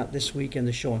looking at this week in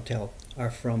the show and tell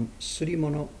are from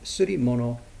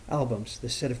Surimono albums, the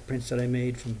set of prints that I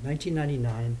made from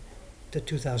 1999 to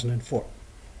 2004.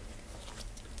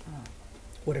 Oh,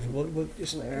 Whatever. We'll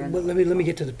just, Where in well, the- let me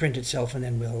get to the print itself, and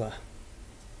then we'll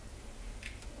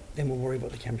worry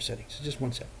about the camera settings. So just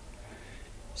one sec.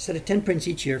 Set of 10 prints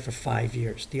each year for 5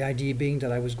 years. The idea being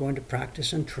that I was going to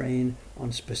practice and train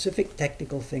on specific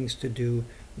technical things to do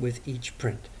with each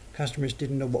print. Customers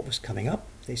didn't know what was coming up.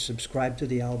 They subscribed to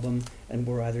the album and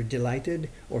were either delighted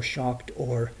or shocked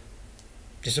or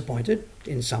disappointed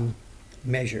in some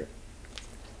measure.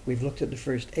 We've looked at the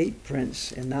first 8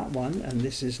 prints in that one, and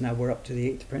this is now we're up to the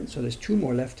 8th print, so there's 2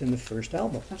 more left in the first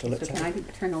album. okay, so can I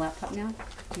turn the laptop now?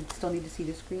 You still need to see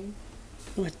the screen?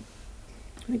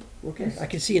 I think, okay, I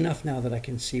can see enough now that I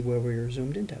can see where we're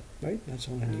zoomed into, right? That's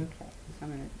all I need. Okay. I'm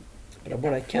gonna But get what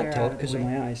that I can't flare tell out of the because of way.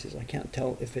 my eyes is I can't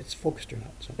tell if it's focused or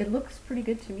not, so It looks pretty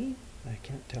good to me. I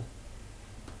can't tell.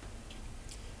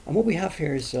 And what we have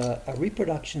here is a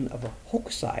reproduction of a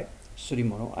Hokusai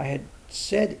Surimono. I had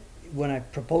said when I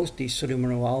proposed these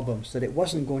Surimono albums that it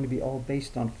wasn't going to be all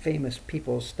based on famous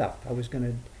people's stuff. I was going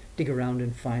to dig around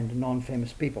and find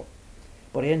non-famous people.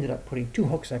 But I ended up putting 2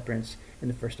 Hokusai prints in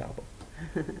the first album.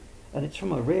 And it's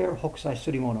from a rare Hokusai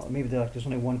Surimono. Maybe there's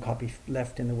only 1 copy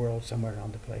left in the world somewhere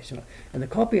around the place. You know. And the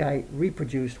copy I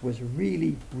reproduced was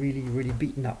really, really, really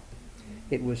beaten up.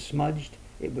 It was smudged,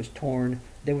 it was torn,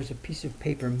 there was a piece of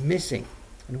paper missing.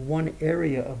 And one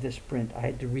area of this print I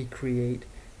had to recreate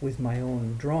with my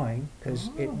own drawing because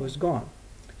it was gone.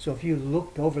 So if you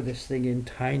looked over this thing in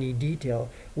tiny detail,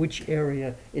 which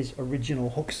area is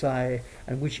original Hokusai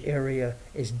and which area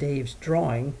is Dave's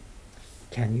drawing,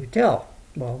 can you tell?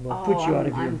 Well, we'll put you out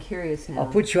of your... I'm curious now. I'll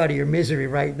put you out of your misery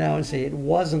right now and say it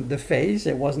wasn't the face,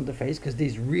 because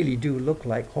these really do look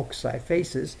like Hokusai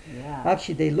faces. Yeah.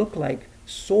 Actually, they look like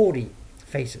Sori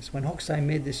faces. When Hokusai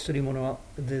made this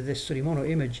Surimono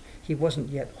image, he wasn't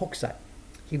yet Hokusai.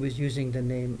 He was using the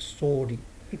name Sori.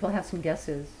 People have some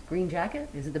guesses. Green jacket?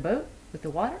 Is it the boat with the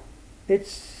water?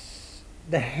 It's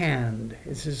the hand.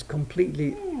 This is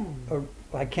completely,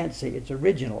 I can't say it's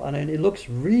original, and it looks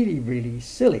really, really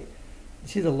silly. You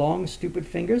see the long, stupid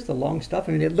fingers, the long stuff?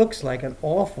 I mean, it looks like an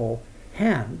awful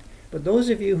hand, but those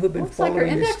of you who've been Looks like her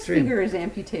following this index stream, finger is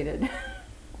amputated.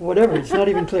 whatever, it's not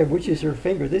even clear which is her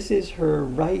finger. This is her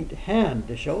right hand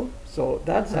to show, so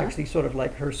that's actually sort of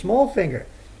like her small finger.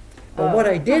 But what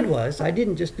I did was, I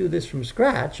didn't just do this from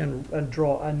scratch and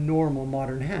draw a normal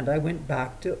modern hand. I went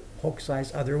back to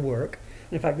Hokusai's other work.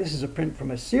 And in fact, this is a print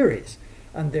from a series,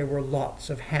 and there were lots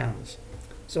of hands.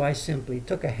 So I simply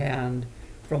took a hand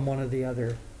from one of the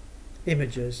other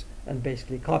images and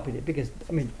basically copied it. Because,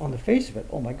 I mean, on the face of it,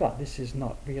 oh my God, this is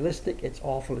not realistic. It's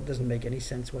awful. It doesn't make any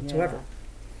sense whatsoever. Yeah.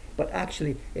 But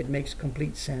actually, it makes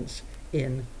complete sense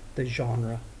in the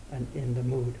genre and in the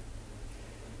mood.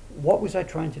 What was I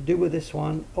trying to do with this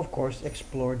one? Of course,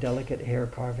 explore delicate hair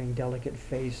carving, delicate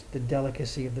face, the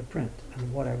delicacy of the print.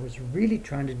 And what I was really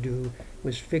trying to do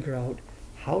was figure out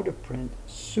how to print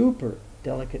super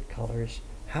delicate colors,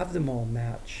 have them all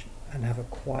match, and have a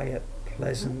quiet,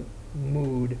 pleasant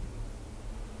mood.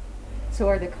 So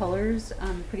are the colors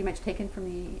pretty much taken from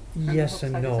the Yes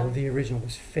and Hokusai no. design? The original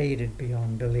was faded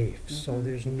beyond belief. So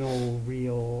there's no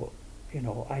real, you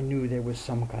know, I knew there was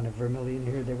some kind of vermilion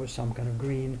here, there was some kind of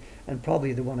green, and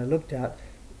probably the one I looked at,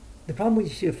 the problem when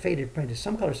you see a faded print is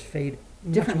some colors fade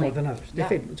much Differently. more than others. They Yeah.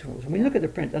 fade much more. So when you look at the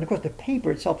print, and of course the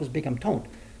paper itself has become toned,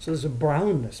 so there's a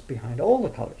brownness behind all the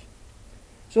colors.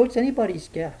 So it's anybody's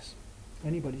guess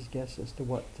as to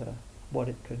what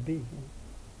it could be.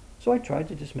 So I tried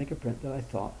to just make a print that I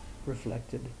thought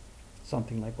reflected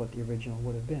something like what the original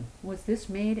would have been. Was this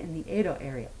made in the Edo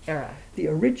era? The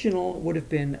original would have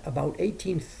been about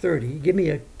 1830. Give me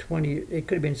a 20, it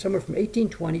could have been somewhere from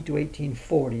 1820 to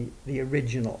 1840, the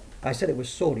original. I said it was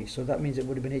Sodi, so that means it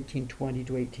would have been 1820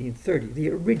 to 1830, the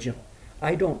original.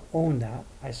 I don't own that.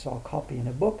 I saw a copy in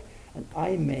a book, and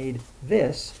I made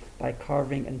this by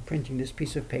carving and printing this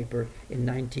piece of paper in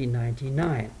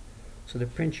 1999. So the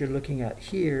print you're looking at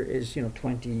here is, 20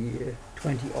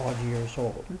 odd years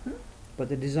old. But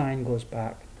the design goes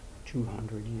back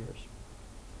 200 years.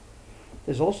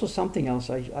 There's also something else,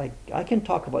 I can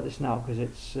talk about this now because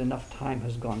it's enough time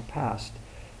has gone past.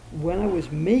 When I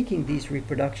was making these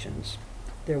reproductions,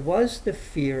 there was the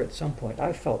fear at some point,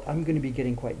 I felt I'm going to be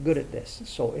getting quite good at this.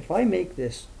 So if I make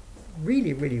this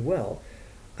really, really well,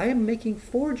 I am making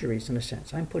forgeries in a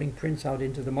sense. I'm putting prints out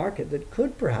into the market that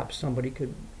perhaps somebody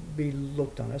could be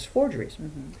looked on as forgeries.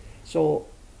 So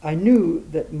I knew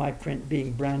that my print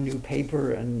being brand new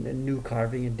paper and new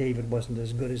carving, and David wasn't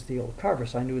as good as the old carver,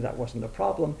 so I knew that wasn't a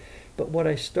problem. But what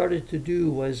I started to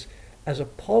do was, as a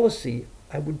policy,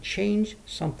 I would change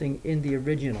something in the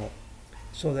original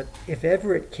so that if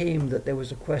ever it came that there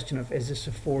was a question of is this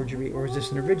a forgery or is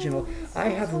this an original, I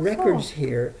have records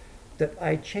here that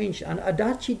I changed. And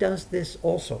Adachi does this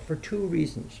also for two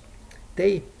reasons.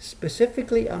 They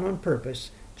specifically and on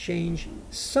purpose change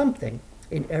something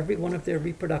in every one of their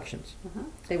reproductions.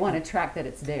 They want to track that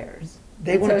it's theirs.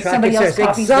 They want to track it theirs.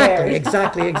 Exactly.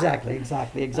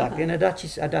 And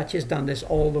Adachi has done this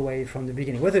all the way from the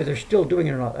beginning. Whether they're still doing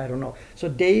it or not, I don't know. So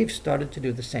Dave started to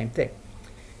do the same thing.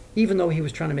 Even though he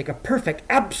was trying to make a perfect,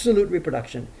 absolute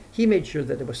reproduction, he made sure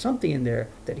that there was something in there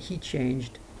that he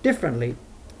changed differently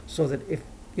so that if,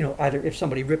 either if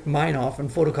somebody ripped mine off and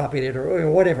photocopied it or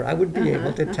whatever, I would be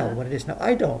able to tell what it is. Now,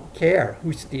 I don't care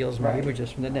who steals my images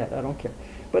from the net. I don't care.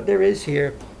 But there is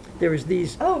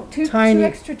these tiny... two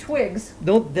extra twigs.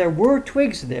 There were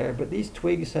twigs there, but these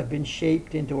twigs have been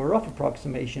shaped into a rough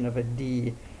approximation of a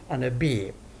D and a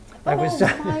B. My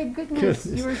goodness,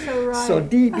 you were so right. So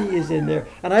DB is in there,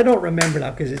 and I don't remember now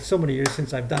because it's so many years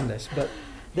since I've done this, but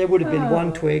there would have been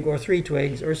one twig or three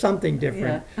twigs or something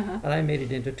different, and I made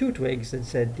it into two twigs and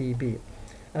said DB.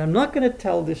 And I'm not going to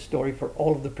tell this story for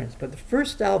all of the prints, but the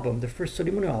first album, the first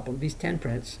Sorimono album, these 10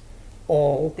 prints,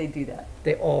 they do that.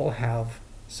 They all have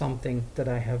something that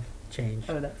I have changed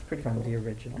that's pretty from cool. the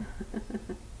original.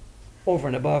 Over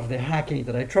and above the hacking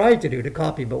that I tried to do to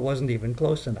copy but wasn't even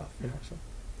close enough. So.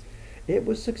 It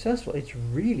was successful. It's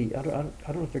really, I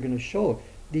don't know if they're going to show.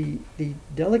 The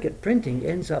delicate printing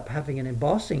ends up having an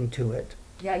embossing to it.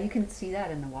 Yeah, you can see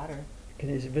that in the water.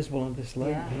 Is it visible on this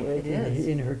light? Yeah, it is.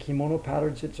 In her kimono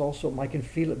patterns, it's also, I can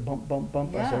feel it bump, bump,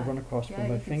 bump as I run across with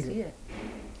my finger. Can see it.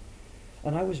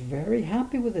 And I was very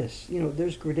happy with this.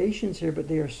 There's gradations here, but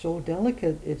they are so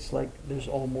delicate, it's like there's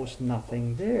almost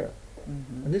nothing there.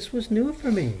 And this was new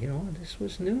for me, this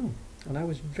was new. And I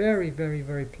was very, very,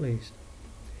 very pleased.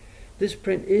 This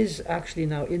print is actually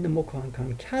now in the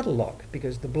Mokuhankan catalog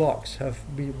because the blocks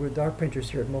with our printers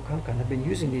here at Mokuhankan have been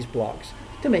using these blocks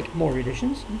to make more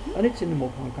editions, and it's in the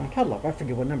Mokuhankan catalog. I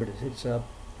forget what number it is. It's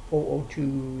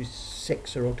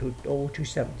 0026 or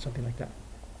 0027, something like that.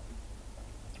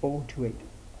 0028.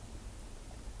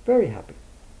 Very happy.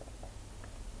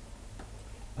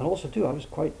 And also too, I was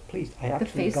quite pleased. I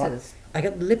actually got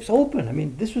the lips open. I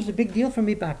mean, this was a big deal for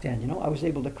me back then. You know, I was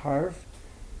able to carve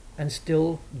and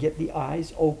still get the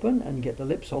eyes open and get the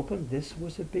lips open. This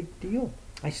was a big deal.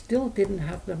 I still didn't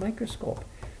have the microscope.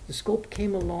 The scope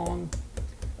came along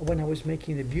when I was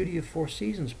making the Beauty of Four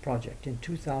Seasons project in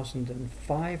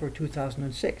 2005 or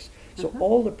 2006. So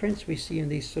all the prints we see in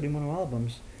these Surimono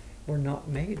albums were not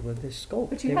made with this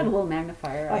scope. But you had a little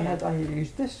magnifier. I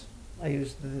used this. I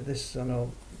used this, whatever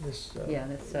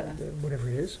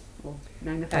it is. Little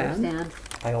magnifier stand.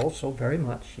 I also very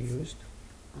much used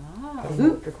a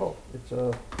loop. It's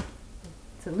a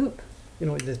loop. You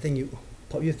know, the thing you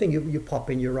pop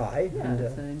in your eye. Yeah,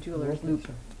 it's a jeweler's loop.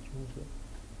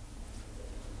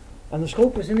 And the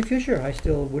scope was in the future. I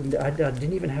still wouldn't. I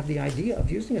didn't even have the idea of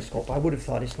using a scope. I would have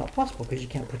thought it's not possible because you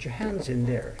can't put your hands in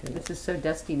there. You know? This is so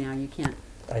dusty now. You can't.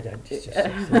 I can't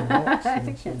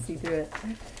see through it.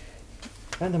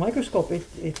 And the microscope,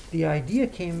 the idea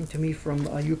came to me from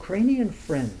a Ukrainian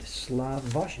friend, Vyacheslav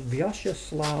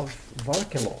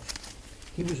Varkelov.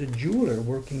 He was a jeweler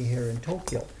working here in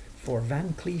Tokyo for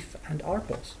Van Cleef and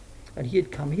Arpels. And he'd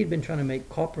been trying to make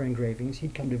copper engravings.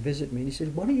 He'd come to visit me and he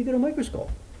said, why don't you get a microscope?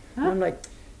 And I'm like,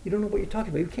 you don't know what you're talking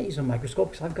about. You can't use a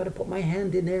microscope because I've got to put my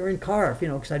hand in there and carve, you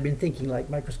know, because I'd been thinking like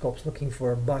microscopes looking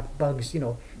for bugs, you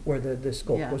know, where the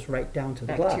scope goes right down to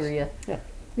the bacteria. Glass. Yeah.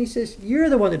 And he says, you're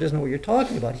the one that doesn't know what you're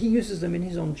talking about. He uses them in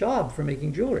his own job for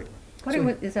making jewelry.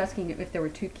 What is asking if there were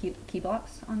two key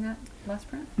blocks on that last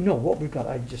print? No, what we've got,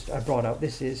 I brought out,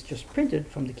 this is just printed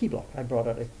from the key block. I brought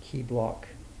out a key block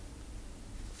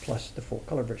plus the full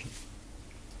color version.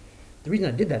 The reason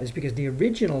I did that is because the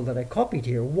original that I copied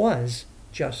here was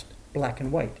just black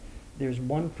and white. There's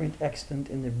one print extant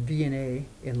in the V&A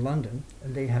in London,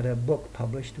 and they had a book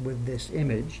published with this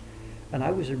image. And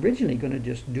I was originally going to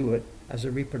just do it as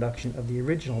a reproduction of the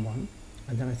original one.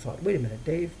 And then I thought, wait a minute,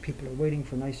 Dave, people are waiting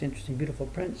for nice, interesting, beautiful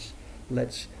prints.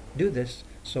 Let's do this.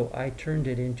 So I took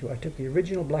the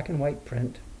original black and white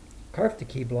print, carved the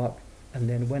key block, and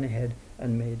then went ahead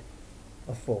and made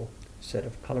a full set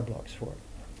of color blocks for it.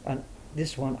 And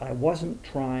this one, I wasn't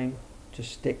trying to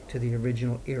stick to the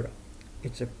original era.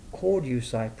 It's a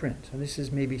Koryusai print, and this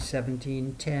is maybe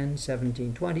 1710,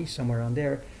 1720, somewhere around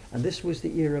there. And this was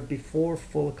the era before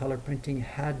full color printing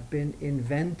had been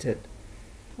invented.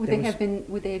 Would they have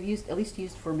at least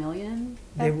used vermilion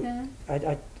back then?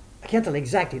 I can't tell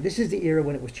exactly. This is the era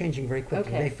when it was changing very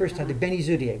quickly. Okay. They first had the Beni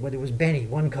Zudie, where there was Beni,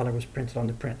 one color was printed on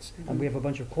the prints. And we have a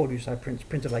bunch of Koryusai prints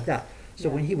printed like that. So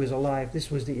when he was alive, this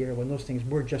was the era when those things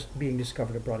were just being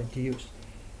discovered and brought into use.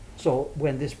 So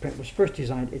when this print was first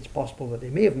designed, it's possible that they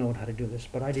may have known how to do this,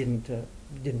 but I didn't know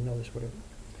this, whatever.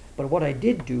 But what I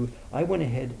did do, I went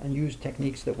ahead and used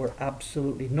techniques that were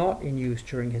absolutely not in use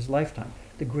during his lifetime.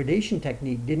 The gradation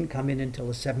technique didn't come in until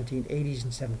the 1780s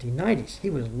and 1790s. He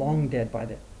was long dead by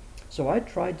then. So I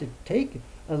tried to take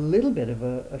a little bit of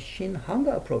a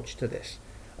Shinhanga approach to this.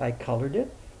 I colored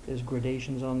it. There's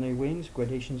gradations on their wings,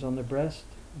 gradations on the breast,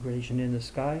 gradation in the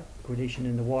sky, gradation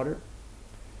in the water.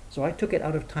 So I took it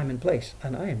out of time and place,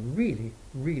 and I am really,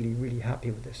 really, really happy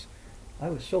with this. I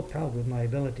was so proud with my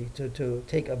ability to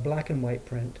take a black and white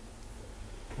print,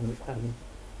 and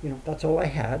you know, that's all I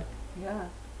had. Yeah.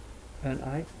 And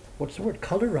I,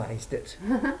 colorized it.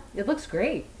 It looks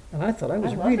great. And I thought I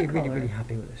was really, really, really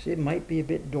happy with this. It might be a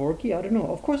bit dorky, I don't know.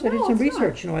 Of course I did some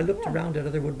research, you know, I looked around at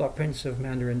other woodblock prints of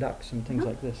mandarin ducks and things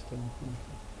like this.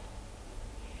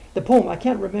 The poem, I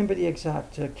can't remember the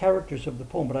exact characters of the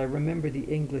poem, but I remember the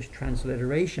English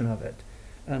transliteration of it.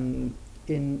 And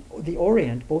in the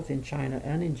Orient, both in China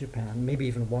and in Japan, maybe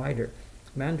even wider,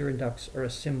 mandarin ducks are a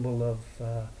symbol of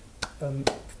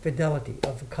fidelity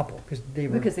of a couple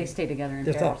because they stay together in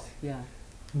pairs. Thought. Yeah.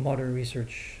 Modern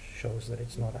research shows that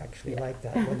it's not actually like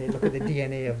that. When they look at the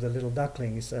DNA of the little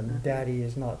ducklings and daddy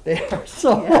is not there,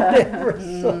 so whatever.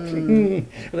 So,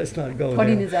 let's not go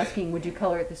Claudine there. is asking, would you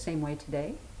color it the same way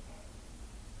today?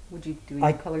 Would you do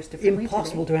your colors differently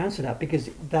Impossible today? to answer that because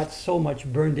that's so much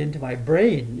burned into my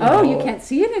brain. You can't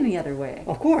see it any other way.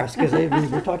 Of course, because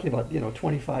we're talking about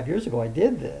 25 years ago I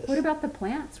did this. What about the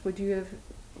plants? Would you have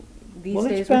these well,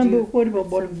 days? It's bamboo. Would you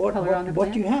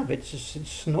What do you have? It's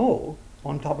snow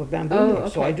on top of bamboo leaves. Okay.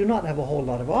 So I do not have a whole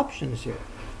lot of options here.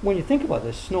 When you think about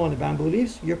this, snow on the bamboo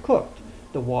leaves, you're cooked.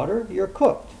 The water, you're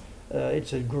cooked.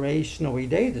 it's a gray, snowy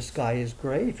day. The sky is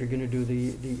gray. If you're going to do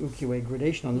the ukiyo-e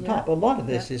gradation on the Yeah. top, a lot of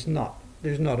this Yeah. is not.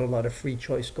 There's not a lot of free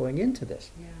choice going into this.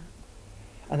 Yeah.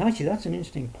 And actually, that's an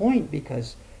interesting point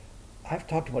because I've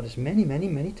talked about this many, many,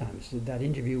 many times. That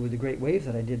interview with the Great Wave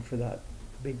that I did for that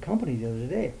big company the other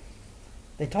day.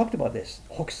 They talked about this.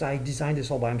 Hokusai designed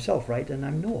this all by himself, right? And I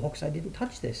know Hokusai didn't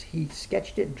touch this. He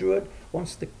sketched it, drew it.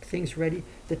 Once the thing's ready,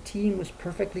 the team was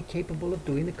perfectly capable of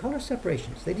doing the color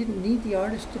separations. They didn't need the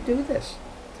artist to do this.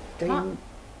 They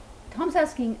Tom's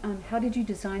asking, how did you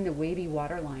design the wavy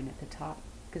water line at the top?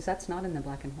 Because that's not in the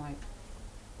black and white.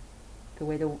 The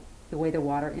way the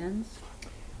water ends,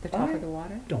 the top of the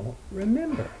water. Don't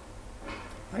remember.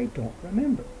 I don't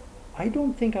remember. I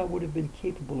don't think I would have been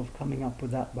capable of coming up with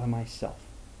that by myself.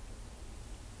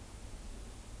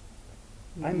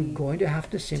 I'm going to have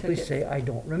to simply say I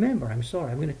don't remember. I'm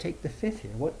sorry. I'm going to take the fifth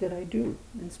here. What did I do?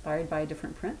 Inspired by a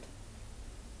different print?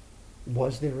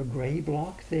 Was there a gray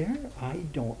block there? I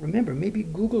don't remember. Maybe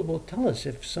Google will tell us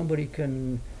if somebody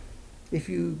can. If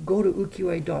you go to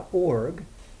ukiyo-e.org,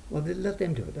 well, let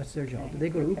them do it. That's their job. Okay. They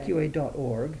go to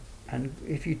ukiyo-e.org, and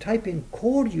if you type in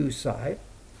Koryusai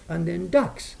and then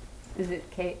ducks, Is it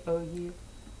K-O-U?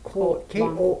 Koryusai.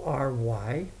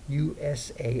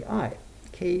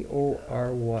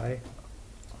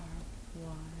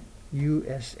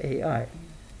 Koryusai.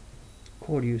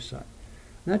 Koryusai.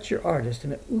 That's your artist.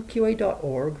 And at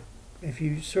ukiyo-e.org, if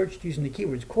you searched using the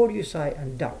keywords Koryusai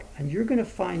and duck, and you're going to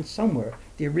find somewhere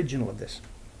the original of this.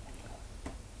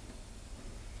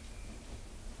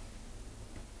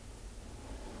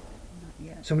 Not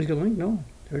yet. Somebody's got a link? No.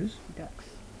 There it is. Ducks.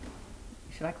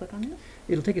 Should I click on this?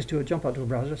 It'll take us to a jump out to a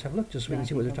browser. Let's have a look just so we Yeah, can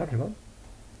see what they're I think talking about.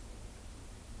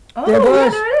 Oh, There it yeah,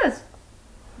 was. there it is.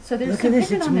 So there's Look some at this.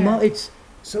 pigment on there.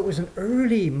 So it was an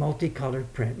early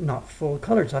multicolored print, not full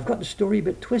colored. So I've got the story a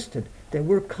bit twisted. There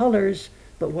were colors,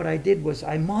 but what I did was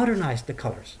I modernized the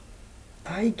colors.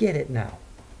 I get it now.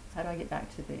 How do I get back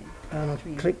to the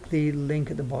tree? Click the link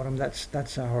at the bottom.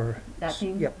 That's our. That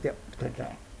thing? Yep. Click that.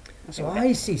 Okay. So Okay.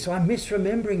 I see. So I'm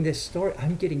misremembering this story.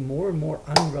 I'm getting more and more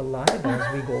unreliable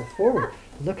as we go forward.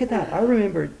 Look at that. I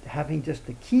remember having just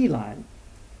the key line.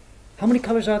 How many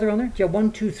colors are there on there? Do you have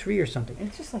 1, 2, 3 or something?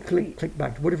 It's just like Click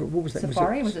back. Whatever. What was that?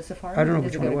 Safari? Was it Safari? I don't know Or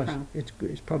which does one go it to was. Chrome? It's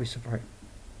good. It's probably Safari.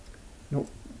 Nope.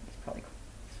 It's probably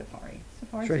Safari.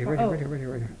 Safari. It's right here. Safari.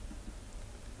 Right here.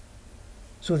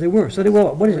 So they were.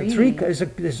 What is it? Three. Green. There's a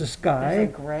There's a sky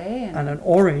gray and an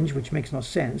orange, which makes no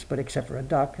sense, but except for a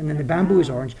duck, and then the bamboo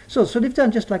is orange. So they've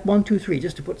done just like 1, 2, 3,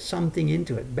 just to put something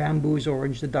into it. Bamboo is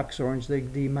orange, the duck's orange, the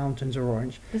mountains are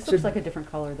orange. This So looks like a different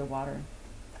color. The water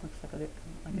looks like a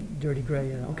dirty gray.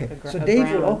 Yeah. Okay. Like So a Dave.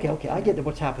 brown. Okay. I get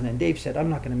what's happening. Dave said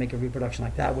I'm not going to make a reproduction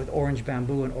like that with orange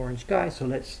bamboo and orange sky. So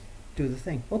let's do the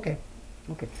thing. Okay.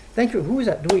 Thank you. Who is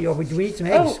that? Do we need some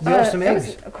eggs? We owe some that was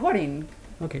eggs. According.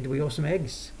 Okay. Do we owe some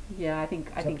eggs? Yeah, I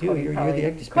think up to you. Cody You're probably. the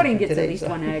egg dispenser Cody gets today, at least so.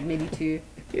 one egg, maybe two,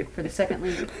 for the second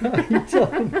link. I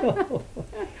don't know.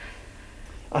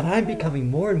 And I'm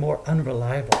becoming more and more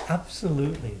unreliable.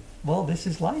 Absolutely. Well, this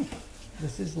is life.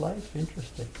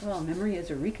 Interesting. Well, memory is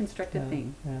a reconstructed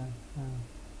thing. Yeah.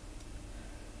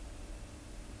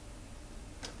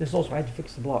 This also, I had to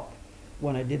fix the block.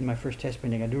 When I did my first test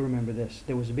printing, I do remember this.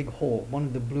 There was a big hole. One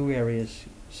of the blue areas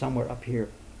somewhere up here,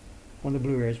 one of the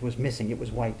blue areas was missing. It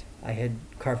was white. I had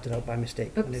carved it out by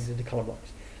mistake when I Oops. did the color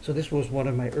blocks. So this was one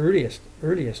of my earliest,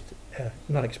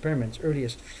 not experiments,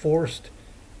 earliest forced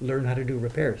learn how to do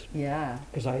repairs. Yeah.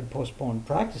 Because I had postponed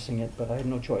practicing it, but I had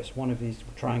no choice. One of these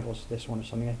triangles, this one or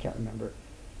something, I can't remember,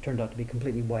 turned out to be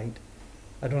completely white.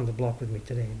 I don't have the block with me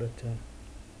today, but...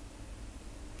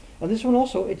 And this one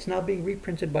also, it's now being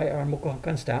reprinted by our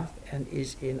Mokuhankan staff and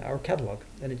is in our catalog.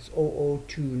 And it's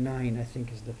 0029, I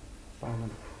think, is the file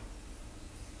number.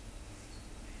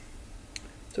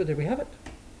 So there we have it.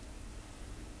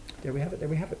 There we have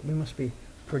it. We must be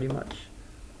pretty much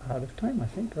out of time, I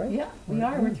think, right? Yeah, we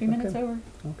are. We're 3 minutes over.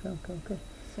 Okay.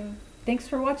 So thanks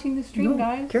for watching the stream,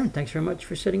 guys. Karen, thanks very much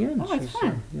for sitting in. Oh, it's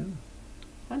fun. Yeah.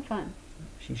 Fun.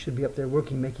 She should be up there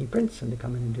working, making prints, and to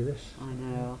come in and do this. I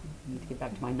know. I need to get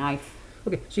back to my knife.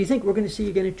 Okay, so you think we're going to see you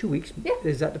again in 2 weeks? Yeah.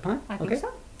 Is that the plan? I think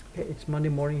so. Okay, it's Monday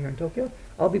morning here in Tokyo.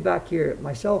 I'll be back here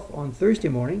myself on Thursday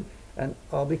morning, and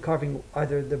I'll be carving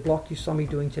either the block you saw me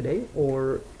doing today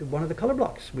or one of the color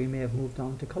blocks. We may have moved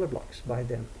on to color blocks by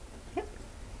then. Yep.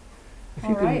 If All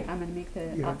you can- right, I'm going to make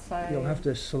the you'll- outside. You'll have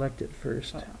to select it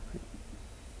first. Oh.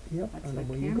 Yep, and Outside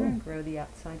away you camera. go. Grow the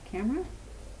outside camera.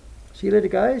 See you later,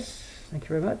 guys. Thank you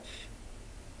very much.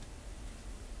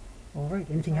 All right,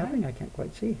 anything All right. happening? I can't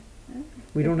quite see. Yeah.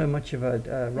 We don't have much of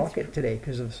a rocket today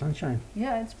because of the sunshine.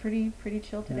 Yeah, it's pretty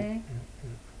chill Yeah, today.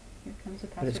 yeah. Here comes the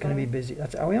passer. But it's going to be busy.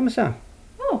 That's Aoyama-san.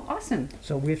 Oh, awesome.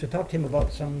 So we have to talk to him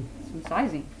about some. Some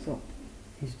sizing. So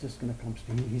he's just going to come.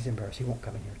 He's embarrassed. He won't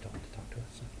come in here to talk to us.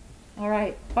 So. All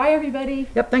right. Bye, everybody.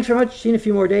 Yep. Thanks very much. See you in a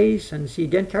few more days, and see you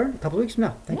again, Karen, a couple of weeks from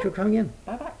now. Thanks for coming in.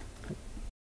 Bye-bye.